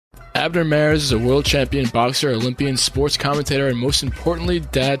Abner Mares is a world champion boxer, Olympian, sports commentator, and most importantly,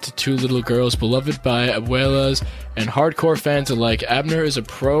 dad to two little girls, beloved by abuelas and hardcore fans alike. Abner is a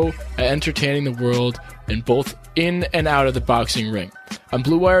pro at entertaining the world in both in and out of the boxing ring. On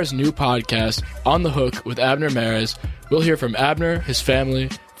Blue Wire's new podcast, On the Hook with Abner Mares, we'll hear from Abner, his family,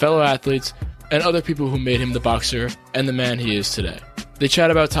 fellow athletes, and other people who made him the boxer and the man he is today. They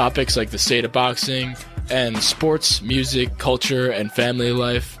chat about topics like the state of boxing and sports, music, culture, and family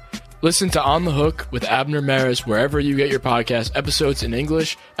life. Listen to On the Hook with Abner Mares wherever you get your podcast. Episodes in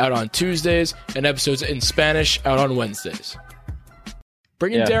English out on Tuesdays and episodes in Spanish out on Wednesdays.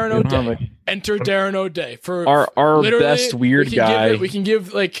 Bring in Darren O'Day. Enter Darren O'Day for our best weird guy. We can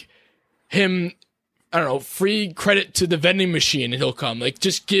give like him, I don't know, free credit to the vending machine and he'll come. Like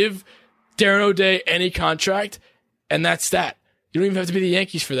just give Darren O'Day any contract and that's that. You don't even have to be the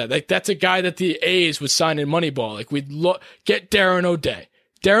Yankees for that. Like that's a guy that the A's would sign in Moneyball. Like we'd get Darren O'Day.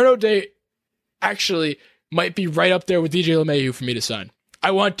 Darren O'Day actually might be right up there with DJ LeMahieu for me to sign. I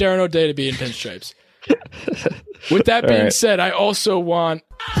want Darren O'Day to be in pinstripes. With that being said, I also want...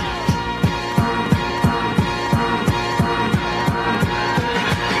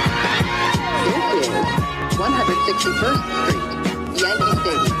 161st Street, Yankee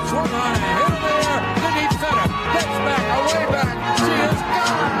Stadium. Swung on and hit in the air to deep center. Gets back, away back. She is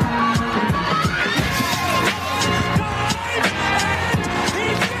gone.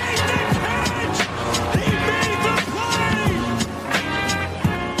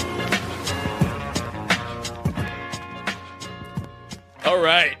 All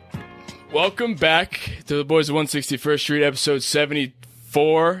right. Welcome back to the Boys of 161st Street, episode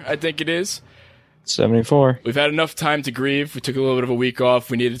 74, I think it is. 74. We've had enough time to grieve. We took a little bit of a week off.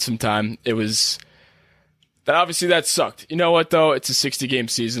 We needed some time. Obviously that sucked. You know what, though? It's a 60-game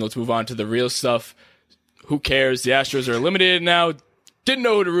season. Let's move on to the real stuff. Who cares? The Astros are eliminated now. Didn't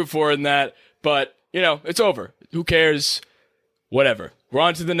know who to root for in that, but, it's over. Who cares? Whatever. We're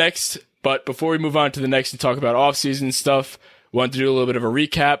on to the next, but before we move on to the next and talk about off-season stuff, we wanted to do a little bit of a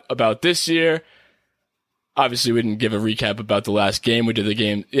recap about this year. Obviously, we didn't give a recap about the last game. We did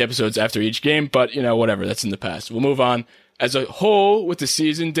the episodes after each game, but, whatever. That's in the past. We'll move on. As a whole, with the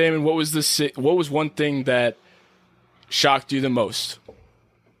season, Damon, what was one thing that shocked you the most?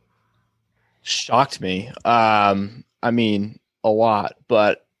 Shocked me. A lot,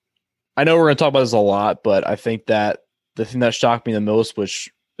 but I know we're going to talk about this a lot, but I think that the thing that shocked me the most,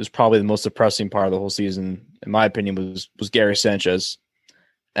 which is probably the most depressing part of the whole season, in my opinion, was Gary Sanchez.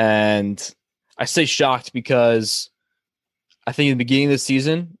 And I say shocked because I think in the beginning of the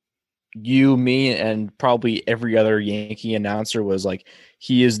season, you, me, and probably every other Yankee announcer was like,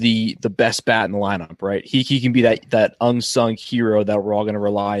 he is the best bat in the lineup, right? He can be that unsung hero that we're all going to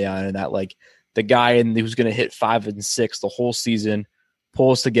rely on, and that like the guy who's going to hit 5 and 6 the whole season,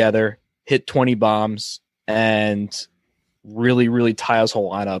 pull us together, hit 20 bombs, and really, really tie his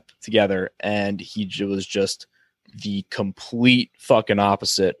whole lineup together. And he was just the complete fucking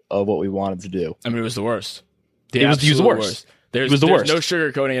opposite of what we wanted to do. I mean, it was the worst. He was the worst. There's no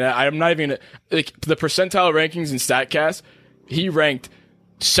sugarcoating it. I'm not even like the percentile rankings in StatCast. He ranked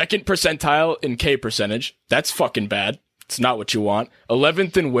second percentile in K percentage. That's fucking bad. It's not what you want.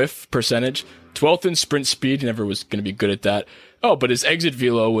 11th in whiff percentage. 12th in sprint speed. He never was going to be good at that. Oh, but his exit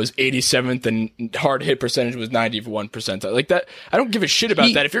velo was 87th and hard hit percentage was 91 percentile. Like that, I don't give a shit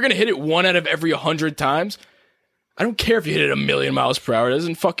about that. If you're going to hit it 1 out of every 100 times, I don't care if you hit it 1,000,000 miles per hour. It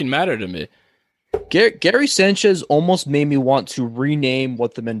doesn't fucking matter to me. Gary Sanchez almost made me want to rename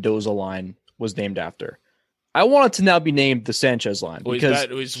what the Mendoza line was named after. I want it to now be named the Sanchez line. Well,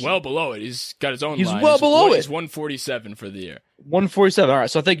 he's well below it. He's got his own line. He's well below it. He's 147 for the year. 147. All right.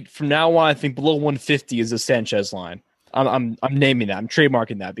 So I think from now on, I think below 150 is the Sanchez line. I'm naming that. I'm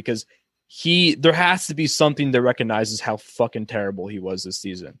trademarking that because there has to be something that recognizes how fucking terrible he was this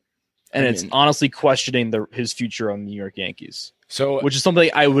season. And it's honestly questioning his future on the New York Yankees. Which is something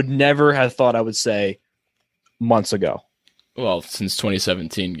I would never have thought I would say months ago. Well, since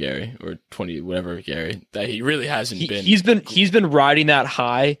 2017, Gary, or 20 whatever, Gary, that he really hasn't been. He's been riding that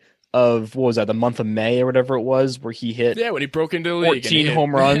high of what was that, the month of May or whatever it was, where he hit when he broke into the league, 14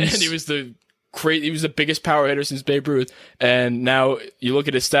 home runs, and he was the biggest power hitter since Babe Ruth. And now you look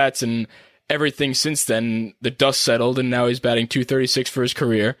at his stats and everything since then, the dust settled, and now he's batting .236 for his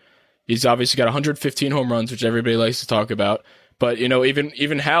career. He's obviously got 115 home runs, which everybody likes to talk about. But,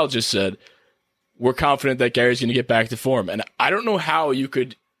 even Hal just said, we're confident that Gary's going to get back to form. And I don't know how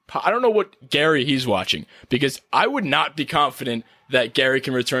I don't know what Gary he's watching, because I would not be confident that Gary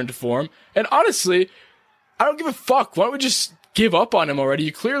can return to form. And honestly, I don't give a fuck. Why don't we just give up on him already?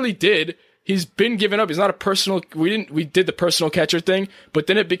 You clearly did. he's been given up. He's not a personal. We did the personal catcher thing, but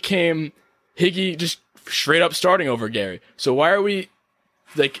then it became Higgy just straight up starting over Gary. So why are we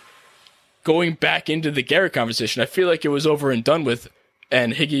like going back into the Gary conversation? I feel like it was over and done with,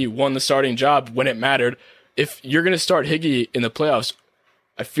 and Higgy won the starting job when it mattered. If you're going to start Higgy in the playoffs,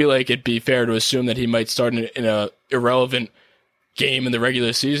 I feel like it'd be fair to assume that he might start in a irrelevant game in the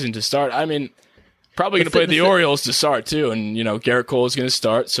regular season to start. I mean, probably going to play the Orioles to start too, and Garrett Cole is going to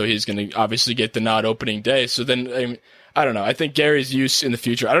start, so he's going to obviously get the nod opening day. So then, I don't know. I think Gary's use in the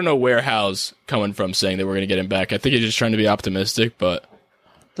future. I don't know where Hal's coming from saying that we're going to get him back. I think he's just trying to be optimistic, but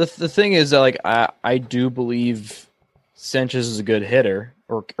the thing is that like I do believe Sanchez is a good hitter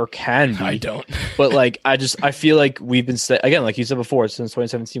or can be. I don't. But like I feel like we've been again, like you said before, since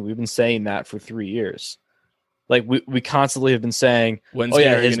 2017, we've been saying that for 3 years. Like we constantly have been saying, when's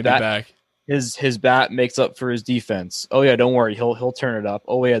Gary going to be back? His bat makes up for his defense. Oh yeah, don't worry, he'll turn it up.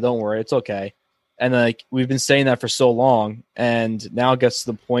 Oh yeah, don't worry, it's okay. And like we've been saying that for so long, and now it gets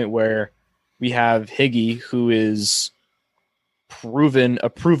to the point where we have Higgy, who is a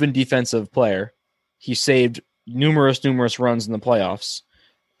proven defensive player. He saved numerous runs in the playoffs,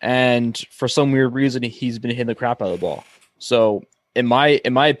 and for some weird reason, he's been hitting the crap out of the ball. So, in my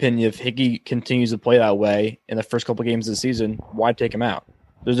opinion, if Higgy continues to play that way in the first couple of games of the season, why take him out?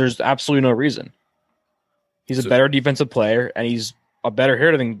 There's absolutely no reason. He's a better defensive player, and he's a better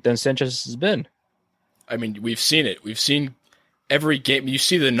hitter than Sanchez has been. I mean, we've seen it. We've seen every game. You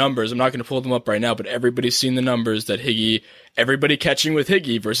see the numbers. I'm not going to pull them up right now, but everybody's seen the numbers that everybody catching with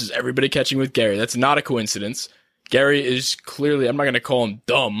Higgy versus everybody catching with Gary. That's not a coincidence. Gary is clearly, I'm not going to call him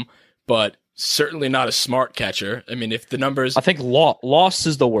dumb, but certainly not a smart catcher. I mean, if the numbers, I think lost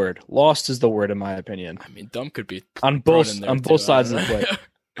is the word. Lost is the word, in my opinion. I mean, dumb could be on both sides of the plate.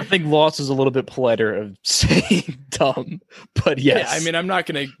 I think lost is a little bit politer of saying dumb, but yes. Yeah, I mean, I'm not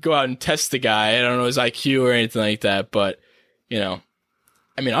going to go out and test the guy. I don't know his IQ or anything like that, but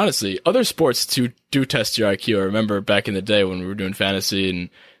I mean, honestly, other sports do test your IQ. I remember back in the day when we were doing fantasy, and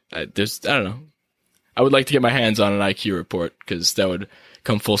I don't know. I would like to get my hands on an IQ report because that would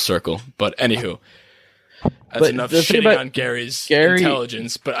come full circle. But anywho, that's enough shitting on Gary's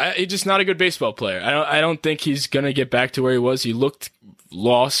intelligence. But he's just not a good baseball player. I don't think he's gonna get back to where he was. He looked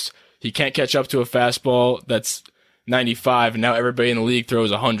lost. He can't catch up to a fastball that's 95, and now everybody in the league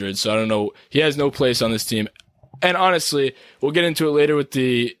throws 100. So I don't know. He has no place on this team. And honestly, we'll get into it later with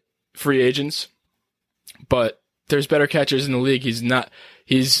the free agents. But there's better catchers in the league.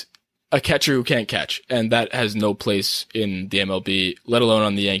 He's a catcher who can't catch, and that has no place in the MLB, let alone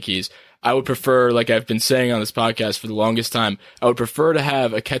on the Yankees. I would prefer, like I've been saying on this podcast for the longest time, I would prefer to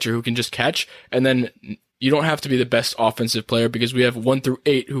have a catcher who can just catch, and then you don't have to be the best offensive player because we have 1 through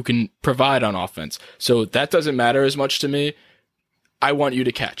 8 who can provide on offense. So that doesn't matter as much to me. I want you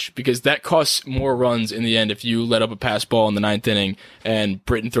to catch because that costs more runs in the end if you let up a pass ball in the 9th inning and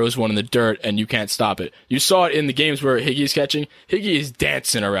Britton throws one in the dirt and you can't stop it. You saw it in the games where Higgy's catching. Higgy is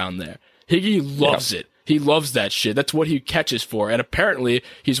dancing around there. Higgy loves it. He loves that shit. That's what he catches for. And apparently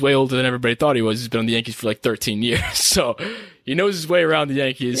he's way older than everybody thought he was. He's been on the Yankees for like 13 years. So he knows his way around the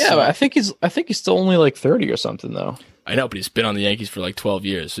Yankees. Yeah, so. But I think he's still only like 30 or something though. I know, but he's been on the Yankees for like 12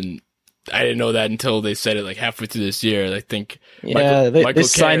 years and I didn't know that until they said it like halfway through this year. I think they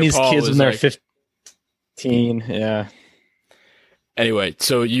sign these kids when they're 15. Yeah. Anyway,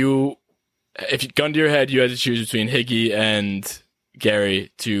 so if you gun to your head, you had to choose between Higgy and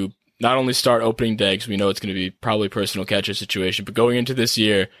Gary to not only start opening day, because we know it's going to be probably personal catcher situation, but going into this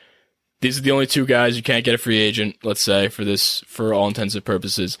year, these are the only 2 guys you can't get a free agent, let's say, for all intensive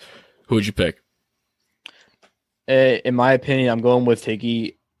purposes. Who would you pick? In my opinion, I'm going with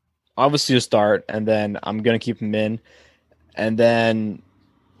Higgy. Obviously to start, and then I'm going to keep him in. And then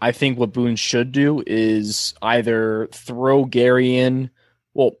I think what Boone should do is either throw Gary in.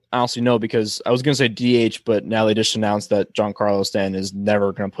 Well, honestly, no, because I was going to say DH, but now they just announced that Giancarlo Stanton is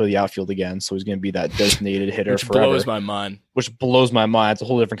never going to play the outfield again, so he's going to be that designated hitter forever. Which blows my mind. Which blows my mind. It's a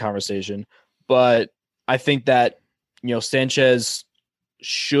whole different conversation. But I think that, Sanchez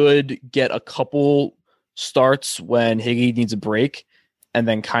should get a couple starts when Higgy needs a break, and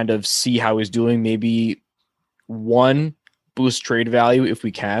then kind of see how he's doing. Maybe 1, boost trade value if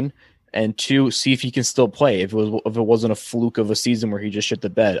we can, and 2, see if he can still play. If it wasn't a fluke of a season where he just shit the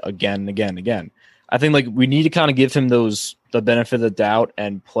bed again and again and again. I think like we need to kind of give him the benefit of the doubt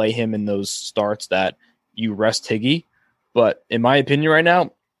and play him in those starts that you rest Higgy. But in my opinion right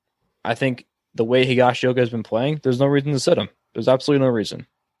now, I think the way Higashioka has been playing, there's no reason to sit him. There's absolutely no reason.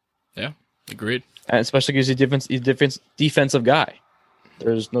 Yeah, agreed. And especially because he's a defensive guy.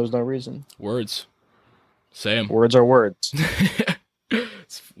 There's no reason. Words. Say them. Words are words.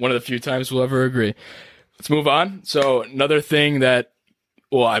 It's one of the few times we'll ever agree. Let's move on. So another thing that,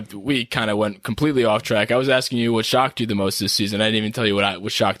 we kind of went completely off track. I was asking you what shocked you the most this season. I didn't even tell you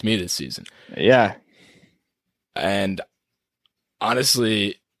what shocked me this season. Yeah. And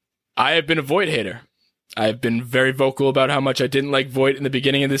honestly, I have been a Voit hater. I've been very vocal about how much I didn't like Voit in the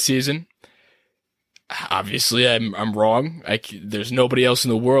beginning of the season. Obviously, I'm wrong. There's nobody else in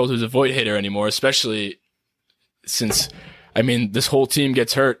the world who's a Voit hater anymore, especially since, this whole team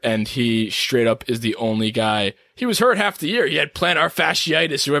gets hurt, and he straight up is the only guy. He was hurt half the year. He had plantar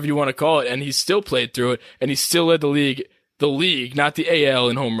fasciitis, whatever you want to call it, and he still played through it, and he still led the league, not the AL,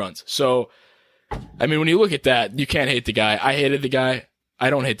 in home runs. So, when you look at that, you can't hate the guy. I hated the guy. I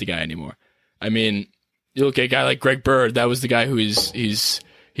don't hate the guy anymore. You look at a guy like Greg Bird. That was the guy who he's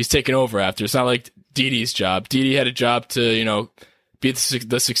taken over after. It's not like Didi's job. Didi had a job to, be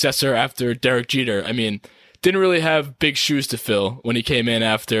the successor after Derek Jeter. Didn't really have big shoes to fill when he came in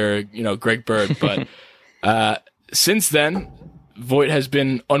after, Greg Bird. But since then, Voit has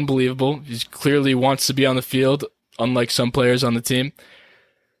been unbelievable. He clearly wants to be on the field, unlike some players on the team.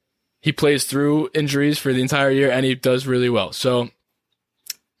 He plays through injuries for the entire year, and he does really well. So,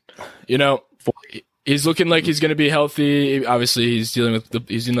 he's looking like he's going to be healthy. Obviously, he's dealing with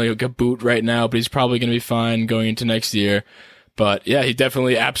he's in like a boot right now, but he's probably going to be fine going into next year. But yeah, he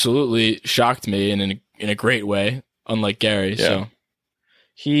definitely, absolutely shocked me in a great way, unlike Gary. Yeah. So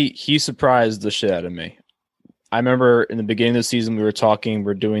he surprised the shit out of me. I remember in the beginning of the season,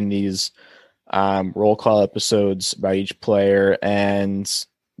 we're doing these roll call episodes about each player, and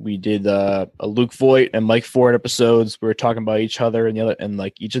we did a Luke Voit and Mike Ford episodes. We were talking about each other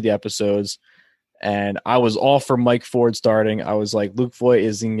and each of the episodes. And I was all for Mike Ford starting. I was like, Luke Voit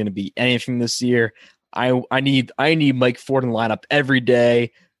isn't going to be anything this year. I need Mike Ford in the lineup every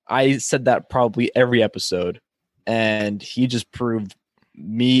day. I said that probably every episode, and he just proved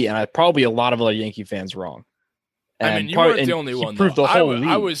me and probably a lot of other Yankee fans wrong. And you weren't the only one. Proved the whole league.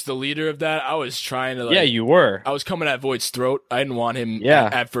 I was the leader of that. I was trying to. Yeah, you were. I was coming at Voigt's throat. I didn't want him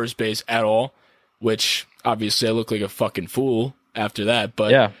at first base at all, which obviously I looked like a fucking fool after that.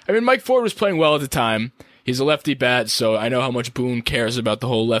 But yeah. Mike Ford was playing well at the time. He's a lefty bat, so I know how much Boone cares about the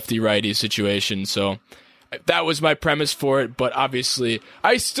whole lefty-righty situation. So that was my premise for it. But obviously,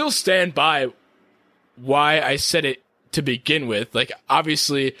 I still stand by why I said it to begin with. Like,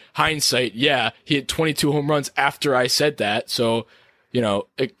 obviously, hindsight, yeah, he hit 22 home runs after I said that. So,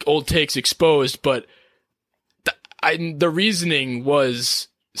 old takes exposed. But the reasoning was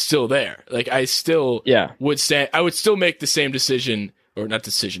still there. Like, I still would stand. I would still make the same decision, or not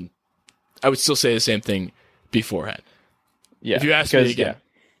decision. I would still say the same thing beforehand. Yeah, if you ask me again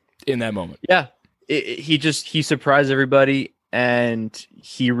in that moment. Yeah, he surprised everybody, and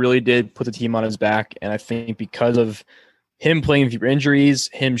he really did put the team on his back. And I think because of him playing through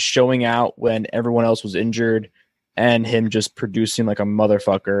injuries, him showing out when everyone else was injured, and him just producing like a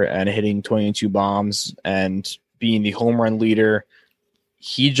motherfucker and hitting 22 bombs and being the home run leader,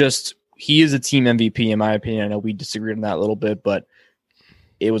 he is a team MVP in my opinion. I know we disagreed on that a little bit, but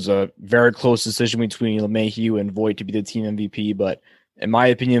it was a very close decision between LeMahieu and Voit to be the team MVP. But in my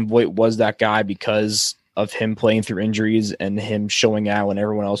opinion, Voit was that guy because of him playing through injuries and him showing out when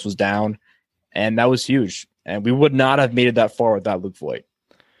everyone else was down. And that was huge. And we would not have made it that far without Luke Voit.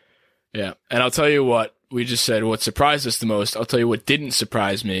 Yeah. And I'll tell you what, we just said what surprised us the most. I'll tell you what didn't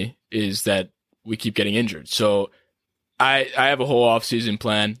surprise me is that we keep getting injured. So I have a whole offseason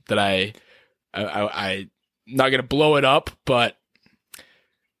plan that I'm not going to blow it up, but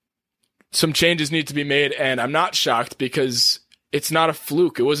some changes need to be made, and I'm not shocked because it's not a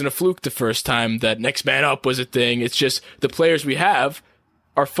fluke. It wasn't a fluke the first time that next man up was a thing. It's just the players we have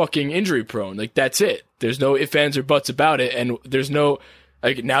are fucking injury prone. Like, that's it. There's no ifs, ands, or buts about it, and there's no,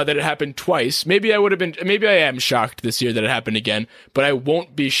 like, now that it happened twice, maybe I am shocked this year that it happened again, but I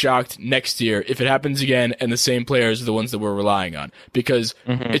won't be shocked next year if it happens again and the same players are the ones that we're relying on, because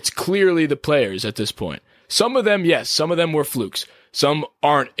it's clearly the players at this point. Some of them, yes, some of them were flukes. Some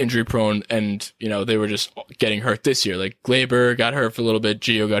aren't injury prone, and they were just getting hurt this year. Like Glaber got hurt for a little bit,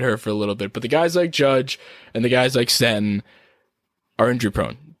 Gio got hurt for a little bit, but the guys like Judge and the guys like Stanton are injury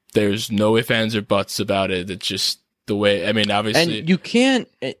prone. There's no ifs, ands, or buts about it. It's just the way. Obviously, and you can't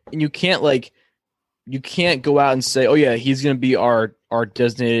go out and say, oh yeah, he's going to be our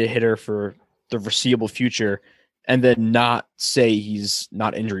designated hitter for the foreseeable future, and then not say he's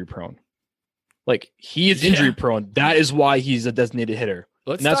not injury prone. Like, he is injury prone. That is why he's a designated hitter.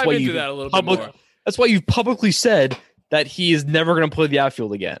 Let's dive into that a little bit more. That's why you've publicly said that he is never going to play the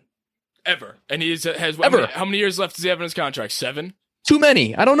outfield again. Ever. And he has ever. How many years left does he have in his contract? 7? Too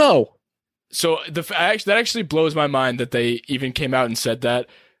many. I don't know. So that actually blows my mind that they even came out and said that.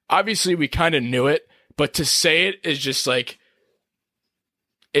 Obviously, we kind of knew it, but to say it is just like,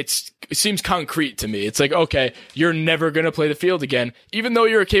 it seems concrete to me. It's like, okay, you're never going to play the field again. Even though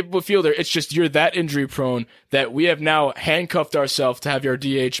you're a capable fielder, it's just you're that injury prone that we have now handcuffed ourselves to have your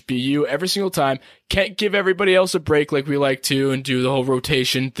DH be you every single time. Can't give everybody else a break like we like to and do the whole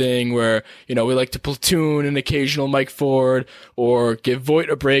rotation thing where, we like to platoon an occasional Mike Ford or give Voit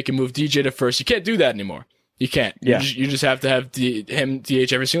a break and move DJ to first. You can't do that anymore. You can't. Yeah. You just have to have him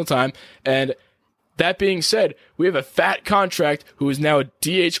DH every single time. And that being said, we have a fat contract who is now a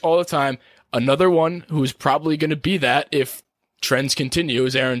DH all the time. Another one who's probably going to be that if trends continue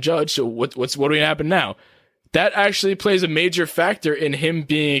is Aaron Judge. So what's going to happen now? That actually plays a major factor in him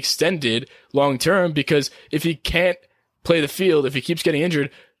being extended long term, because if he can't play the field, if he keeps getting injured,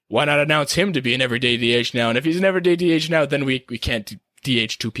 why not announce him to be an everyday DH now? And if he's an everyday DH now, then we can't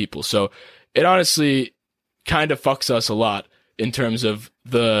DH two people. So it honestly kind of fucks us a lot in terms of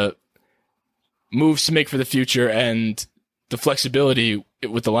the moves to make for the future and the flexibility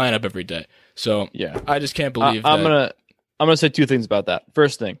with the lineup every day. So yeah, I just can't believe I'm that. gonna say two things about that.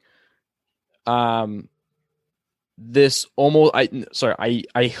 First thing, this almost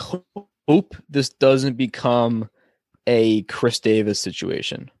I hope this doesn't become a Chris Davis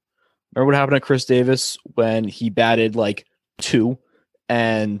situation. Remember what happened to Chris Davis when he batted like 2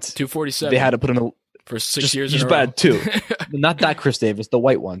 and 247? They had to put him in for 6 years. He just batted 2. Not that Chris Davis, the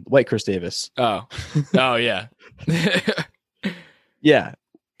white one, white Chris Davis. Oh yeah. Yeah.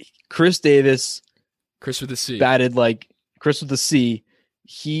 Chris Davis. Chris with a C. Batted like Chris with a C.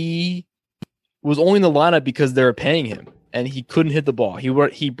 He was only in the lineup because they were paying him, and he couldn't hit the ball.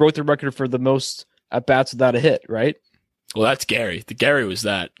 He broke the record for the most at bats without a hit, right? Well, that's Gary. Gary was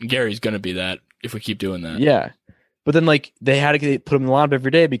that. Gary's going to be that if we keep doing that. Yeah. But then, like, they had to put him in the lineup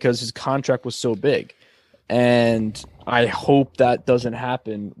every day because his contract was so big. And I hope that doesn't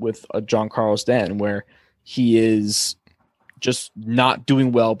happen with a Giancarlo Stanton, where he is just not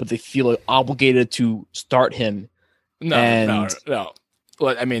doing well, but they feel obligated to start him. No. Well,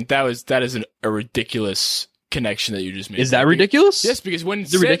 I mean, that is a ridiculous connection that you just made. Is that ridiculous? Yes, because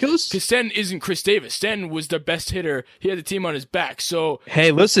ridiculous? Because Stanton isn't Chris Davis. Stanton was their best hitter. He had the team on his back. So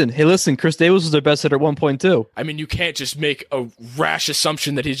hey, listen. Chris Davis was their best hitter at 1.2. I mean, you can't just make a rash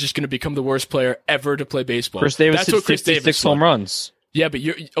assumption that he's just going to become the worst player ever to play baseball. Chris Davis hit 66 home runs. Yeah, but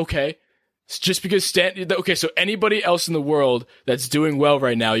you're okay. Just because Stanton, okay, so anybody else in the world that's doing well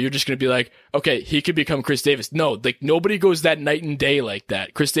right now, you're just going to be like, okay, he could become Chris Davis. No, like nobody goes that night and day like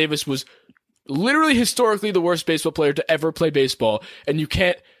that. Chris Davis was literally historically the worst baseball player to ever play baseball. And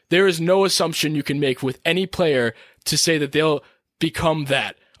there is no assumption you can make with any player to say that they'll become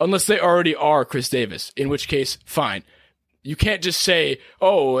that unless they already are Chris Davis, in which case, fine. You can't just say,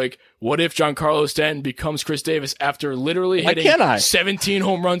 oh, like, what if Giancarlo Stanton becomes Chris Davis after literally hitting 17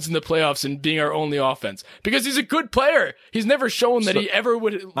 home runs in the playoffs and being our only offense? Because he's a good player. He's never shown that he ever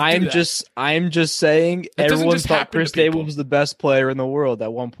would. I'm just saying everyone thought Chris Davis was the best player in the world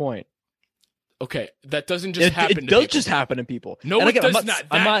at one point. Okay, that doesn't just happen to people. It does just happen to people. No, it does not.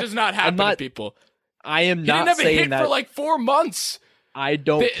 That does not happen to people. I am not saying that. He didn't have a hit for like 4 months. I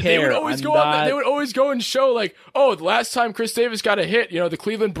don't care. They would always go and show like, oh, the last time Chris Davis got a hit, the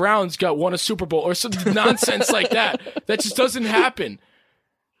Cleveland Browns won a Super Bowl or some nonsense like that. That just doesn't happen.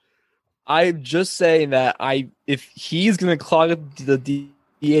 I'm just saying that if he's going to clog up the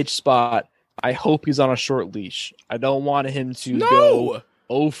DH spot, I hope he's on a short leash. I don't want him to go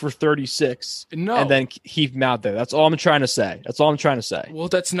 0 for 36 and then keep him out there. That's all I'm trying to say. Well,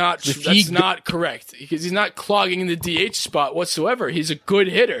 that's not not correct, because he's not clogging the DH spot whatsoever. He's a good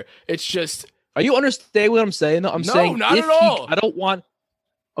hitter. It's just, are you understanding what I'm saying? I'm saying not at all. I don't want.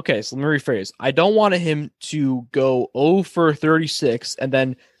 Okay, so let me rephrase. I don't want him to go 0 for 36 and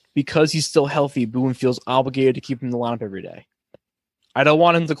then because he's still healthy, Boone feels obligated to keep him in the lineup every day. I don't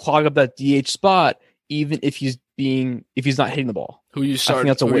want him to clog up that DH spot, even if he's not hitting the ball. Who are you starting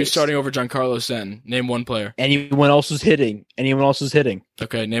over Giancarlo Stanton? Name one player. Anyone else who's hitting.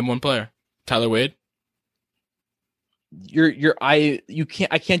 Okay, name one player. Tyler Wade. I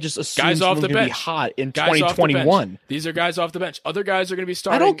can't just assume guys off the bench. Be hot in 2021. These are guys off the bench. Other guys are going to be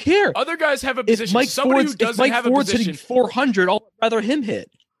starting. I don't care. Other guys have a position. If Mike Ford's hitting 400, I'll rather him hit.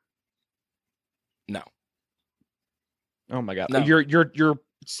 No. Oh my God. No. You're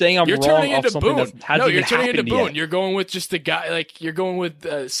saying I'm you're wrong turning off into something Boone. you're turning into Boone. Yet. You're going with just the guy, like you're going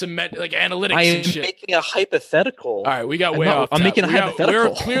with cement, like analytics. I am and shit. making a hypothetical. All right, we got way off. I'm making a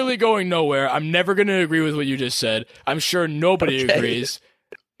hypothetical. We're clearly going nowhere. I'm never going to agree with what you just said. I'm sure nobody agrees.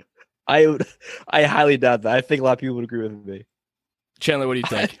 I highly doubt that. I think a lot of people would agree with me. Chandler, what do you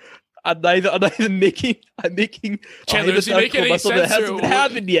think? I'm not even making. I'm making. Chandler, does he make any myself that sense, or hasn't what?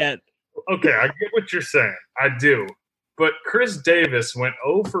 happened yet. Okay, I get what you're saying. I do. But Chris Davis went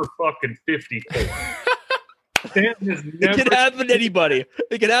 0 for fucking 54. Stanton has It never can happen to anybody.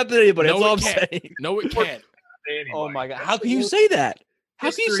 It can happen to anybody. No, That's all it I'm can't. saying. No, it can't. anybody. Oh my god! That's How can the you whole say that? How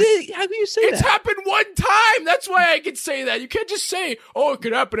can you history. say? How can you say It's that? happened one time. That's why I can say that. You can't just say, "Oh, it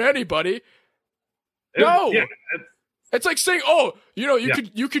could happen to anybody." No. Yeah, It's like saying, "Oh, you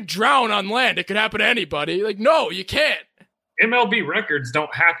Yeah. could drown on land. It could happen to anybody." Like, no, you can't. MLB records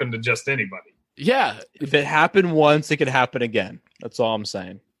don't happen to just anybody. Yeah, If it happened once, it could happen again. That's all I'm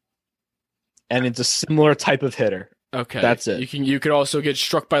saying. And it's a similar type of hitter. okay. That's it. You could also get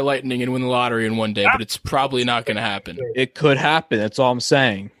struck by lightning and win the lottery in one day, but it's probably not going to happen. It could happen. That's all I'm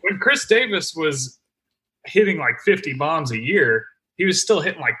saying. When Chris Davis was hitting like 50 bombs a year, he was still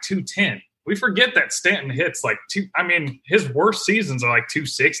hitting like 210. We forget that Stanton hits like his worst seasons are like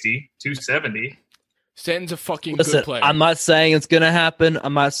 260, 270. Stanton's a fucking Listen, good player. I'm not saying it's gonna happen.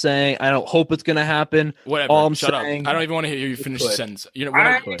 I'm not saying I don't hope it's gonna happen. Whatever. all I'm Shut up. saying- I don't even want to hear you finish the could. sentence. You know,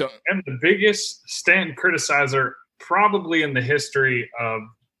 I don't, am the biggest Stanton criticizer probably in the history of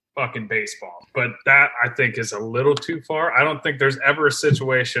fucking baseball. But that I think is a little too far. I don't think there's ever a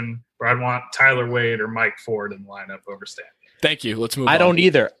situation where I'd want Tyler Wade or Mike Ford in the lineup over Stanton. thank you. Let's move on. I don't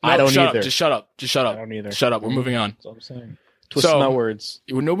either. No, I don't shut either. Up. Just shut up. Just shut up. I don't either. Shut up. We're moving on. That's all I'm saying. Twisting So- my words.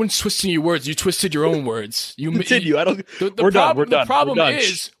 No one's twisting your words. You twisted your own words. You Continue. I don't. The We're done. problem, We're done. The problem We're done.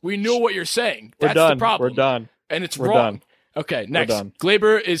 is we know what you're saying. We're That's done. the problem. We're done. And it's We're wrong. done. Okay, next. done.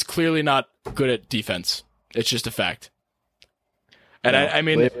 Glaber is clearly not good at defense. It's just a fact. And I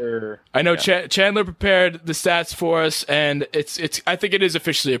mean, Flavor- I know yeah. Chandler prepared the stats for us, and it's. I think it is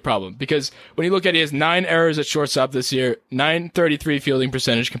officially a problem because when you look at it, he has 9 errors at shortstop this year, 933 fielding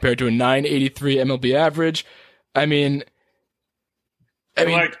percentage compared to a 983 MLB average. I mean,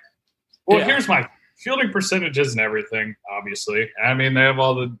 yeah. Here's my fielding percentages and everything, obviously. I mean, they have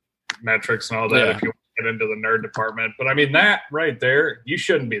all the metrics and all that Yeah. if you want to get into the nerd department. But I mean, that right there, you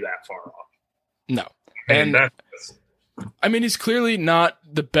shouldn't be that far off. no. I mean, And that's I mean, he's clearly not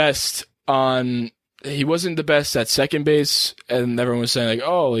the best on. He wasn't the best at second base, and everyone was saying like,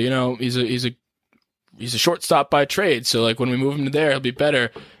 "Oh, you know, he's a shortstop by trade." So like when we move him to there, he'll be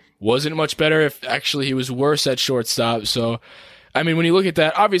better. Wasn't much better. If actually he was worse at shortstop. So, I mean, when you look at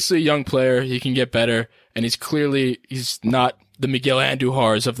that, obviously a young player, he can get better, and he's not the Miguel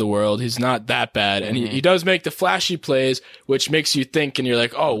Andujars of the world. He's not that bad, and he does make the flashy plays, which makes you think, and you're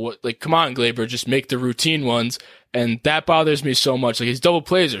like, "Oh, what? Like, come on, Glaber, just make the routine ones." And that bothers me so much. Like, his double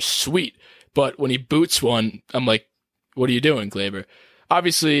plays are sweet, but when he boots one, I'm like, what are you doing, Glaber?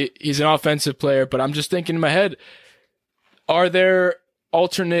 Obviously, he's an offensive player, but I'm just thinking in my head, are there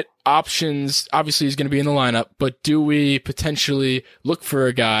alternate options? Obviously, he's going to be in the lineup, but do we potentially look for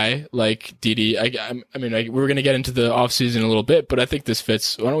a guy like Didi? We're going to get into the offseason a little bit, but I think this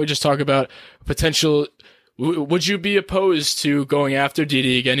fits. Why don't we just talk about potential? Would you be opposed to going after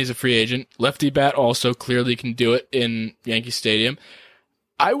Didi again? He's a free agent. Lefty bat also clearly can do it in Yankee Stadium.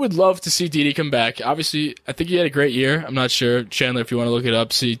 I would love to see Didi come back. Obviously, I think he had a great year. I'm not sure, Chandler, if you want to look it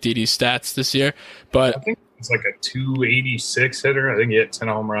up, see Didi's stats this year. But I think it's like a 286 hitter. I think he hit 10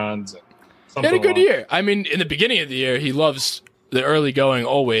 home runs. And he had a good along- year. I mean, in the beginning of the year, he loves the early going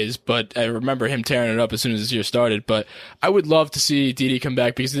always, but I remember him tearing it up as soon as this year started. But I would love to see Didi come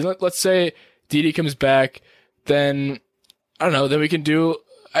back because let's say Didi comes back, then I don't know, then we can do.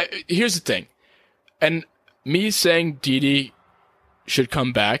 Here's the thing, and me saying Didi should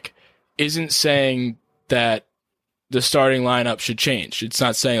come back isn't saying that the starting lineup should change. It's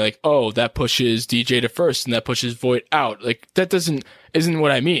not saying like, oh, that pushes DJ to first and that pushes Voit out. Like that isn't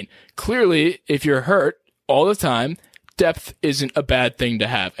what I mean. Clearly, if you're hurt all the time, depth isn't a bad thing to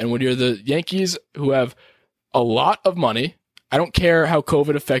have. And when you're the Yankees who have a lot of money, I don't care how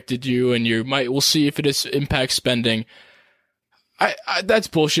COVID affected you, and we'll see if it impacts spending. That's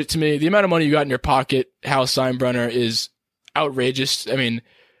bullshit to me. The amount of money you got in your pocket, Hal Steinbrenner, is outrageous. I mean,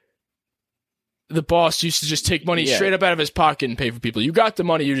 the boss used to just take money straight up out of his pocket and pay for people. You got the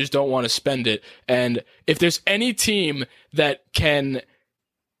money, you just don't want to spend it. And if there's any team that can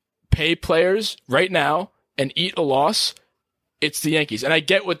pay players right now and eat a loss, it's the Yankees. And I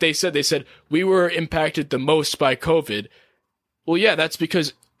get what they said. They said, we were impacted the most by COVID. Well, yeah, that's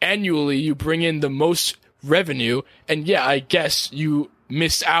because annually you bring in the most revenue. And yeah, I guess you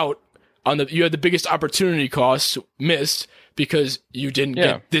missed out on you had the biggest opportunity costs missed because you didn't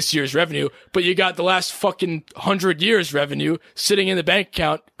get this year's revenue, but you got the last fucking 100 years revenue sitting in the bank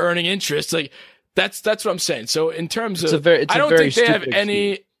account earning interest. Like that's what I'm saying. So in terms of, I don't think they have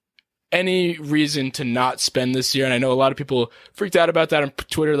any any reason to not spend this year. And I know a lot of people freaked out about that on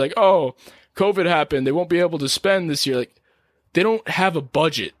Twitter, like, oh, COVID happened, they won't be able to spend this year. Like, they don't have a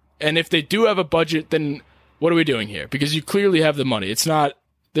budget. And if they do have a budget, then what are we doing here? Because you clearly have the money.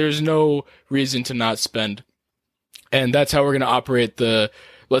 There's no reason to not spend. And that's how we're going to operate the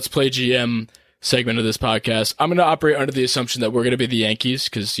Let's Play GM segment of this podcast. I'm going to operate under the assumption that we're going to be the Yankees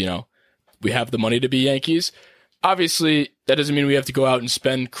because, we have the money to be Yankees. Obviously, that doesn't mean we have to go out and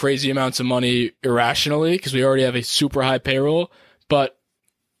spend crazy amounts of money irrationally because we already have a super high payroll. But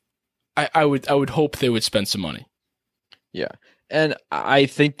I would hope they would spend some money. Yeah. And I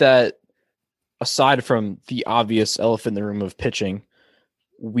think that aside from the obvious elephant in the room of pitching,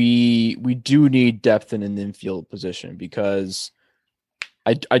 we do need depth in an infield position because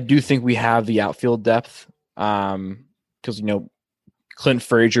I do think we have the outfield depth because, Clint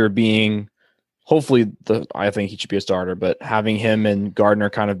Frazier being hopefully I think he should be a starter, but having him and Gardner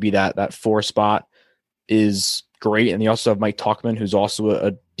kind of be that 4 spot is great. And you also have Mike Tauchman, who's also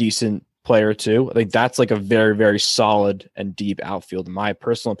a decent player too. I think that's like a very, very solid and deep outfield, in my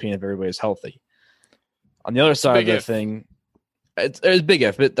personal opinion, if everybody's healthy. On the other side of the thing, it's big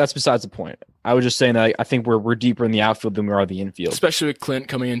if, but that's besides the point. I was just saying that I think we're deeper in the outfield than we are the infield. Especially with Clint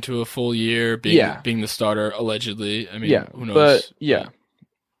coming into a full year, being the starter, allegedly. I mean, who knows? But, yeah.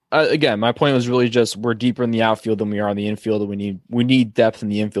 Again, my point was really just we're deeper in the outfield than we are in the infield, and we need depth in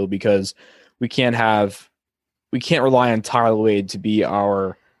the infield because we can't rely on Tyler Wade to be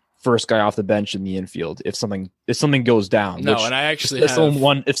our first guy off the bench in the infield if something goes down. No, and I actually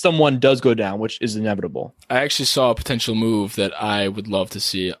if someone does go down, which is inevitable. I actually saw a potential move that I would love to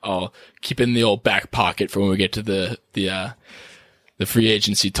see. I'll keep in the old back pocket for when we get to the free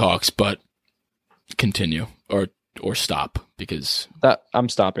agency talks, but continue or stop because that I'm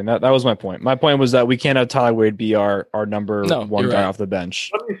stopping. That was my point. My point was that we can't have Tyler Wade be our number one guy off the bench.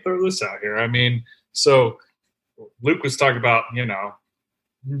 Let me throw this out here. I mean, so Luke was talking about,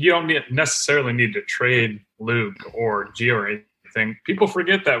 you don't necessarily need to trade Luke or Gio or anything. People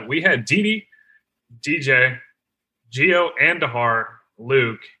forget that we had Didi, DJ, Gio, Andahar,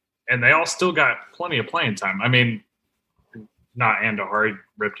 Luke, and they all still got plenty of playing time. I mean, not Andahar, he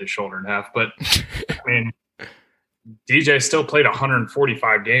ripped his shoulder in half, but I mean, DJ still played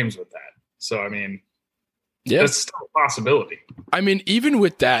 145 games with that. So, I mean, that's still a possibility. I mean, even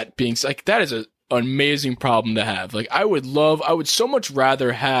with that being like, that is an amazing problem to have. Like, I would so much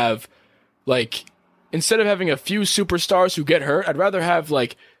rather have, like, instead of having a few superstars who get hurt, I'd rather have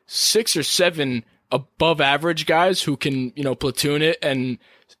like 6 or 7 above average guys who can, platoon it and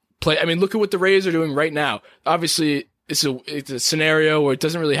play. I mean, look at what the Rays are doing right now. Obviously, it's a scenario where it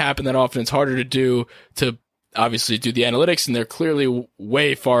doesn't really happen that often. It's harder to do obviously do the analytics, and they're clearly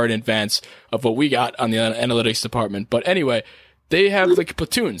way far in advance of what we got on the analytics department. But anyway, they have like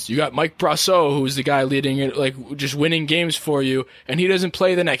platoons. You got Mike Brasso, who's the guy leading it, like just winning games for you, and he doesn't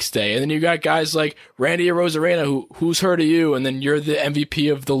play the next day. And then you got guys like Randy Arozarena, who's heard of you, and then you're the MVP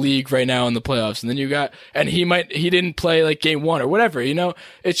of the league right now in the playoffs. And then he didn't play like game 1 or whatever,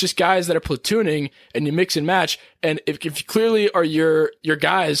 It's just guys that are platooning, and you mix and match. And if clearly your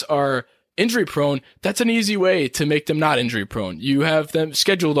guys are injury prone, that's an easy way to make them not injury prone. You have them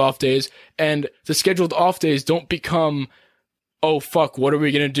scheduled off days, and the scheduled off days don't become, oh fuck, what are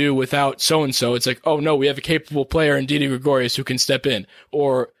we going to do without so-and-so? It's like, oh no, we have a capable player in Didi Gregorius who can step in.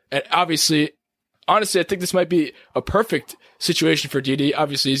 And honestly, I think this might be a perfect situation for Didi.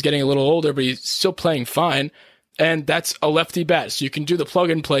 Obviously, he's getting a little older, but he's still playing fine. And that's a lefty bat. So you can do the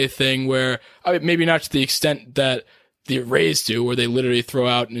plug and play thing where, maybe not to the extent that the Rays do, where they literally throw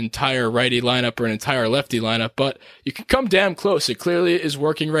out an entire righty lineup or an entire lefty lineup, but you can come damn close. It clearly is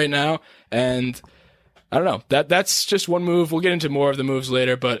working right now. And I don't know, that's just one move. We'll get into more of the moves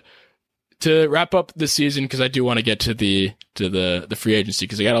later, but to wrap up the season, because I do want to get to the free agency,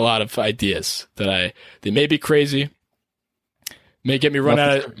 because I got a lot of ideas they may be crazy, may get me run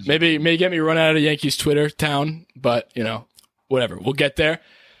out of Yankees Twitter town, but whatever. We'll get there.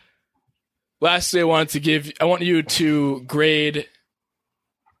 Lastly, I want you to grade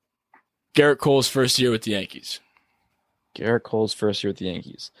Garrett Cole's first year with the Yankees. Garrett Cole's first year with the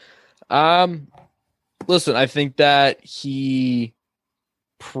Yankees. Listen, I think that he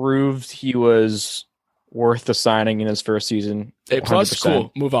proved he was worth the signing in his first season. A plus,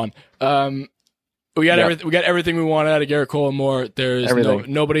 cool. Move on. We got everything we wanted out of Garrett Cole and more. There's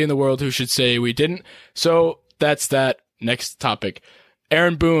nobody in the world who should say we didn't. So that's that. Next topic.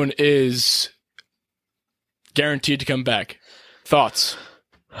 Aaron Boone is guaranteed to come back. Thoughts?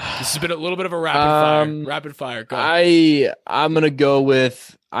 This has been a little bit of a rapid fire. Go ahead. I'm gonna go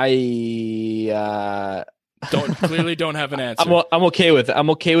with Clearly don't have an answer. I'm okay with it. I'm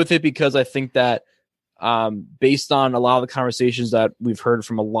okay with it because I think that based on a lot of the conversations that we've heard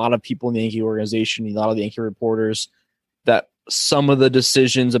from a lot of people in the Yankee organization, a lot of the Yankee reporters, that some of the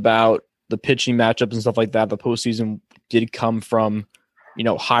decisions about the pitching matchups and stuff like that, the postseason did come from,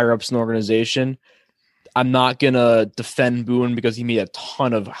 higher ups in the organization. I'm not going to defend Boone because he made a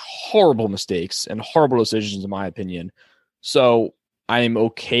ton of horrible mistakes and horrible decisions, in my opinion. So I'm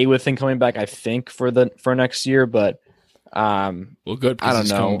okay with him coming back, I think, for next year. But well, good. I don't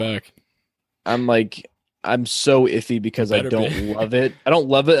he's know. Coming back. I'm so iffy because I don't be. love it. I don't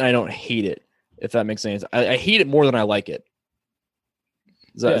love it and I don't hate it, if that makes sense. I hate it more than I like it.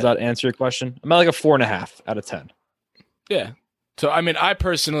 Does that answer your question? I'm at like a 4.5 out of 10. Yeah. So, I mean, I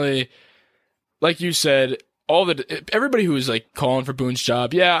personally, like you said, everybody who was like calling for Boone's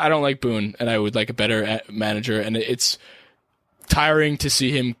job, I don't like Boone and I would like a better manager. And it's tiring to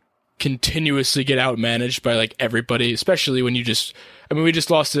see him continuously get outmanaged by like everybody, especially when we just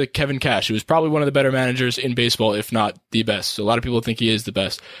lost to Kevin Cash, who was probably one of the better managers in baseball, if not the best. So a lot of people think he is the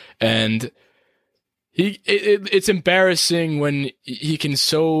best. And it's embarrassing when he can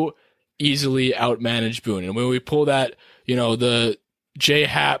so easily outmanage Boone. And when we pull that, the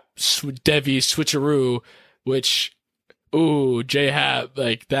J-Hap Devi switcheroo, which, J-Hap,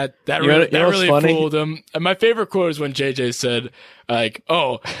 like that really fooled him. And my favorite quote is when JJ said, like,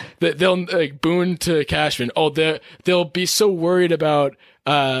 they'll like Boone to Cashman. They'll be so worried about,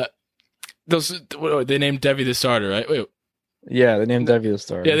 they named Devi the starter, right? Wait. Yeah, they named Devi the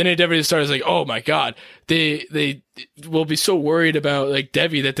starter. Yeah, they named Devi the starter. It's like, oh my God, they will be so worried about like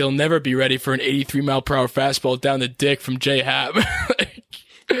Devi that they'll never be ready for an 83-mile-per-hour fastball down the dick from J-Hap.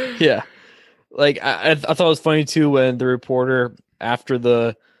 Yeah, like I thought it was funny too when the reporter after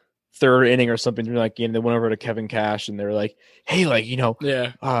the third inning or something during that game, they went over to Kevin Cash and they were like, "Hey, like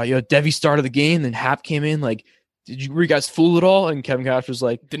Devi started the game, then Hap came in, like." Were you guys fooled at all? And Kevin Cash was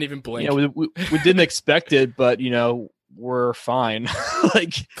like, didn't even blink. We didn't expect it, but we're fine.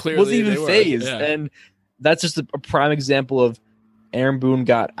 Like, clearly wasn't even phased. Yeah. And that's just a prime example of Aaron Boone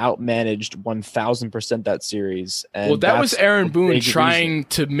got outmanaged 1,000% that series. And that was Aaron Boone trying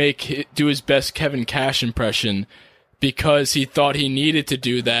to do his best Kevin Cash impression because he thought he needed to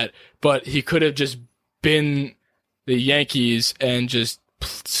do that, but he could have just been the Yankees and just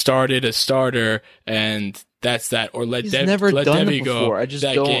started a starter and that's that, or let Devi go. I just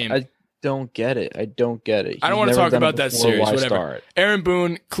game. I don't get it. I don't get it. I don't want to talk about that series. Whatever. Start? Aaron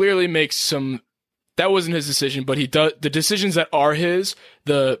Boone clearly makes some. That wasn't his decision, but he does the decisions that are his.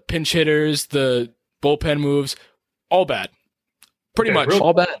 The pinch hitters, the bullpen moves, all bad. Pretty much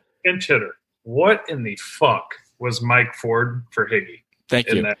all bad. Pinch hitter. What in the fuck was Mike Ford for Higgy?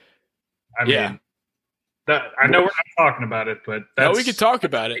 Thank you. I mean, I know we're not talking about it, but we could talk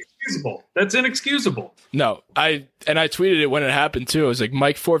about it. Inexcusable. That's inexcusable. No, I tweeted it when it happened too. I was like,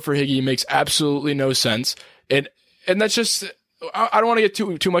 Mike Ford for Higgy makes absolutely no sense, and that's just. I don't want to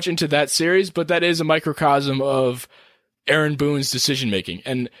get too much into that series, but that is a microcosm of Aaron Boone's decision making,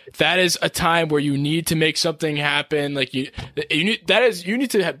 and that is a time where you need to make something happen. Like you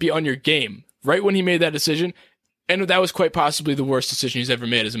need to be on your game right when he made that decision. And that was quite possibly the worst decision he's ever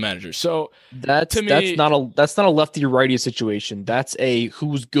made as a manager. So that's not a lefty righty situation. That's a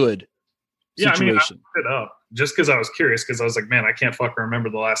who's good situation. I looked it up just because I was curious because I was like, man, I can't fucking remember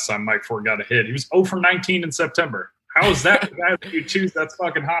the last time Mike Ford got a hit. He was 0 for 19 in September. How is that the guy that you choose that's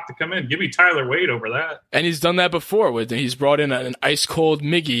fucking hot to come in? Give me Tyler Wade over that. And he's done that before. He's brought in an ice cold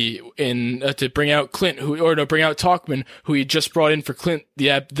Miggy to bring out Clint, to bring out Talkman, who he just brought in for Clint the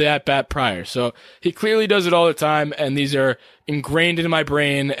at bat prior. So he clearly does it all the time, and these are ingrained in my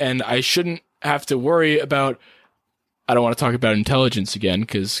brain. And I shouldn't have to worry about. I don't want to talk about intelligence again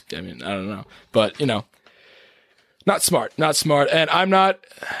because I don't know, but not smart, and I'm not.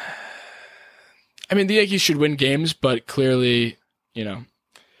 The Yankees should win games, but clearly,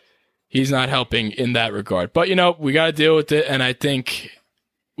 he's not helping in that regard. But, we got to deal with it, and I think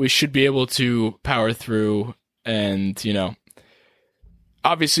we should be able to power through. And,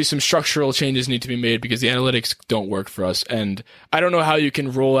 obviously some structural changes need to be made because the analytics don't work for us. And I don't know how you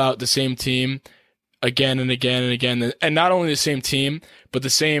can roll out the same team again and again and again. And not only the same team, but the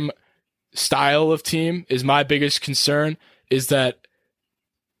same style of team is my biggest concern, is that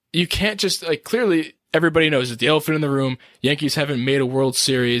you can't just, clearly everybody knows that the elephant in the room, Yankees haven't made a World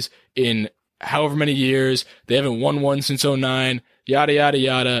Series in however many years. They haven't won one since 2009, yada, yada,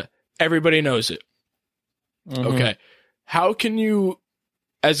 yada. Everybody knows it. Mm-hmm. Okay. How can you,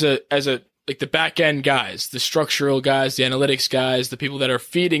 as the back end guys, the structural guys, the analytics guys, the people that are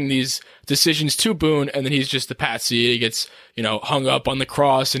feeding these decisions to Boone, and then he's just the patsy, he gets, hung up on the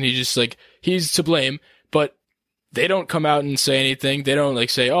cross and he's just he's to blame. But they don't come out and say anything. They don't like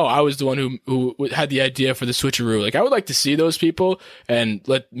say, "Oh, I was the one who had the idea for the switcheroo." Like, I would like to see those people and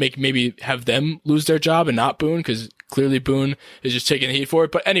maybe have them lose their job and not Boone, because clearly Boone is just taking the heat for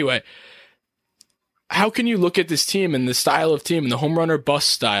it. But anyway, how can you look at this team and the style of team and the home run or bust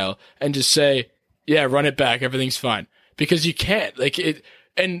style and just say, "Yeah, run it back, everything's fine"? Because you can't. Like it,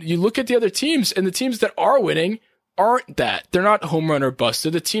 and you look at the other teams, and the teams that are winning aren't that. They're not home run or bust.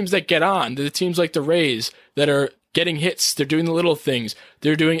 They're the teams that get on. They're the teams like the Rays that are getting hits. They're doing the little things.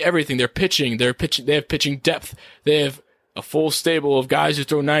 They're doing everything. They're pitching. They have pitching depth. They have a full stable of guys who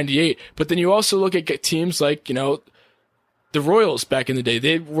throw 98. But then you also look at teams like, the Royals back in the day.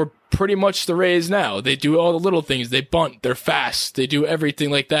 They were pretty much the Rays now. They do all the little things. They bunt. They're fast. They do everything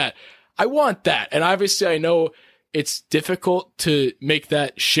like that. I want that. And obviously I know it's difficult to make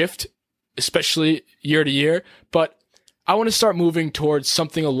that shift, especially year to year, but I want to start moving towards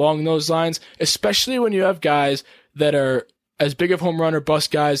something along those lines, especially when you have guys that are as big of home run or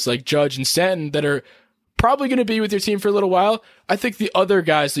bust guys like Judge and Stanton that are probably going to be with your team for a little while. I think the other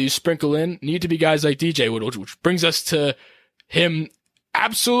guys that you sprinkle in need to be guys like DJ Wood, which brings us to him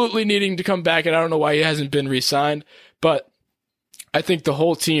absolutely needing to come back, and I don't know why he hasn't been re-signed, but I think the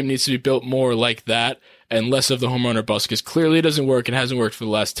whole team needs to be built more like that and less of the home run or bust, because clearly it doesn't work and hasn't worked for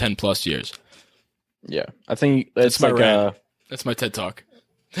the last 10 plus years. Yeah, I think that's my rant. That's my TED Talk.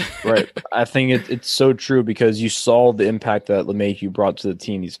 Right. I think it's so true, because you saw the impact that LeMahieu brought to the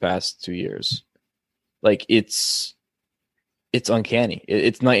team these past 2 years. Like, it's uncanny.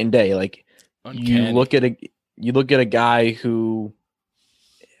 It's night and day. Like, uncanny. You look at a guy who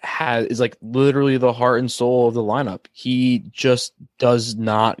is like literally the heart and soul of the lineup. He just does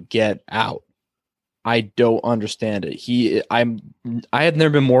not get out. I don't understand it. I have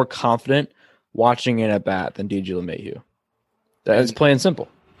never been more confident watching an at bat than DJ LeMahieu. It's plain and simple.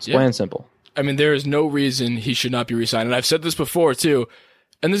 It's plain and simple. I mean, there is no reason he should not be re-signed. And I've said this before too.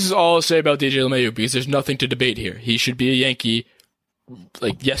 And this is all I'll say about DJ LeMahieu, because there's nothing to debate here. He should be a Yankee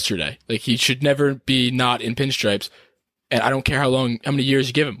like yesterday. Like, he should never be not in pinstripes. And I don't care how many years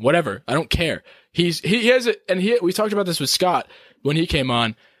you give him, whatever. I don't care. He has it. And we talked about this with Scott when he came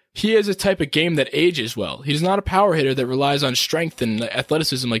on. He has a type of game that ages well. He's not a power hitter that relies on strength and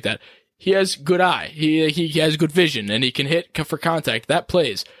athleticism like that. He has good eye. He has good vision, and he can hit for contact. That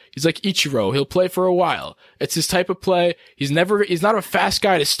plays. He's like Ichiro. He'll play for a while. It's his type of play. He's not a fast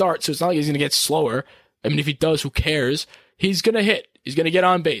guy to start, so it's not like he's going to get slower. I mean, if he does, who cares? He's going to hit. He's going to get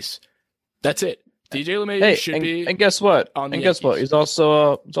on base. That's it. DJ LeMahieu should be. And guess what? He's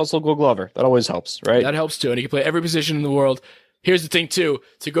also a Gold Glover. That always helps, right? That helps too, and he can play every position in the world. Here's the thing too.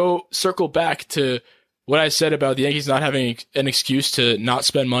 To go circle back to what I said about the Yankees not having an excuse to not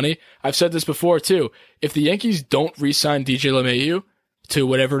spend money. I've said this before too. If the Yankees don't re-sign DJ LeMahieu to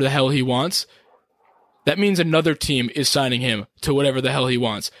whatever the hell he wants, that means another team is signing him to whatever the hell he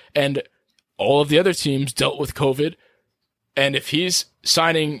wants. And all of the other teams dealt with COVID. And if he's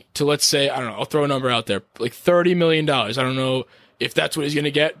signing to, let's say, I don't know, I'll throw a number out there, like $30 million. I don't know if that's what he's going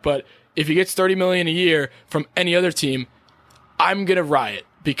to get, but if he gets $30 million a year from any other team, I'm going to riot.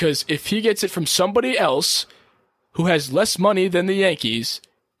 Because if he gets it from somebody else who has less money than the Yankees,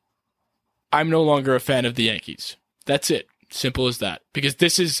 I'm no longer a fan of the Yankees. That's it. Simple as that. Because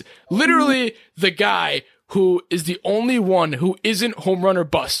this is literally the guy who is the only one who isn't home run or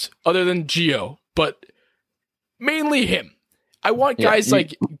bust, other than Gio, but mainly him. I want guys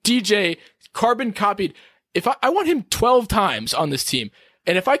like DJ, carbon copied. If I want him 12 times on this team,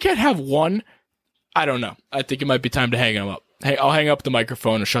 and if I can't have one, I don't know. I think it might be time to hang him up. Hey, I'll hang up the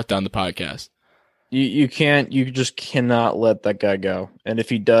microphone and shut down the podcast. You just cannot let that guy go. And if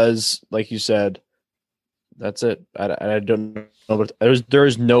he does, like you said, that's it. I don't know, but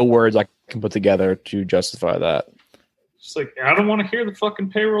there's no words I can put together to justify that. Just like, I don't want to hear the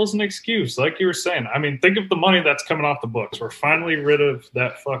fucking payroll's an excuse. Like you were saying, I mean, think of the money that's coming off the books. We're finally rid of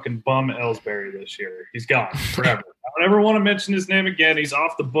that fucking bum Ellsbury this year. He's gone forever. I don't ever want to mention his name again. He's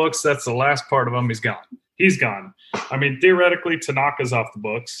off the books. That's the last part of him. He's gone. He's gone. I mean, theoretically, Tanaka's off the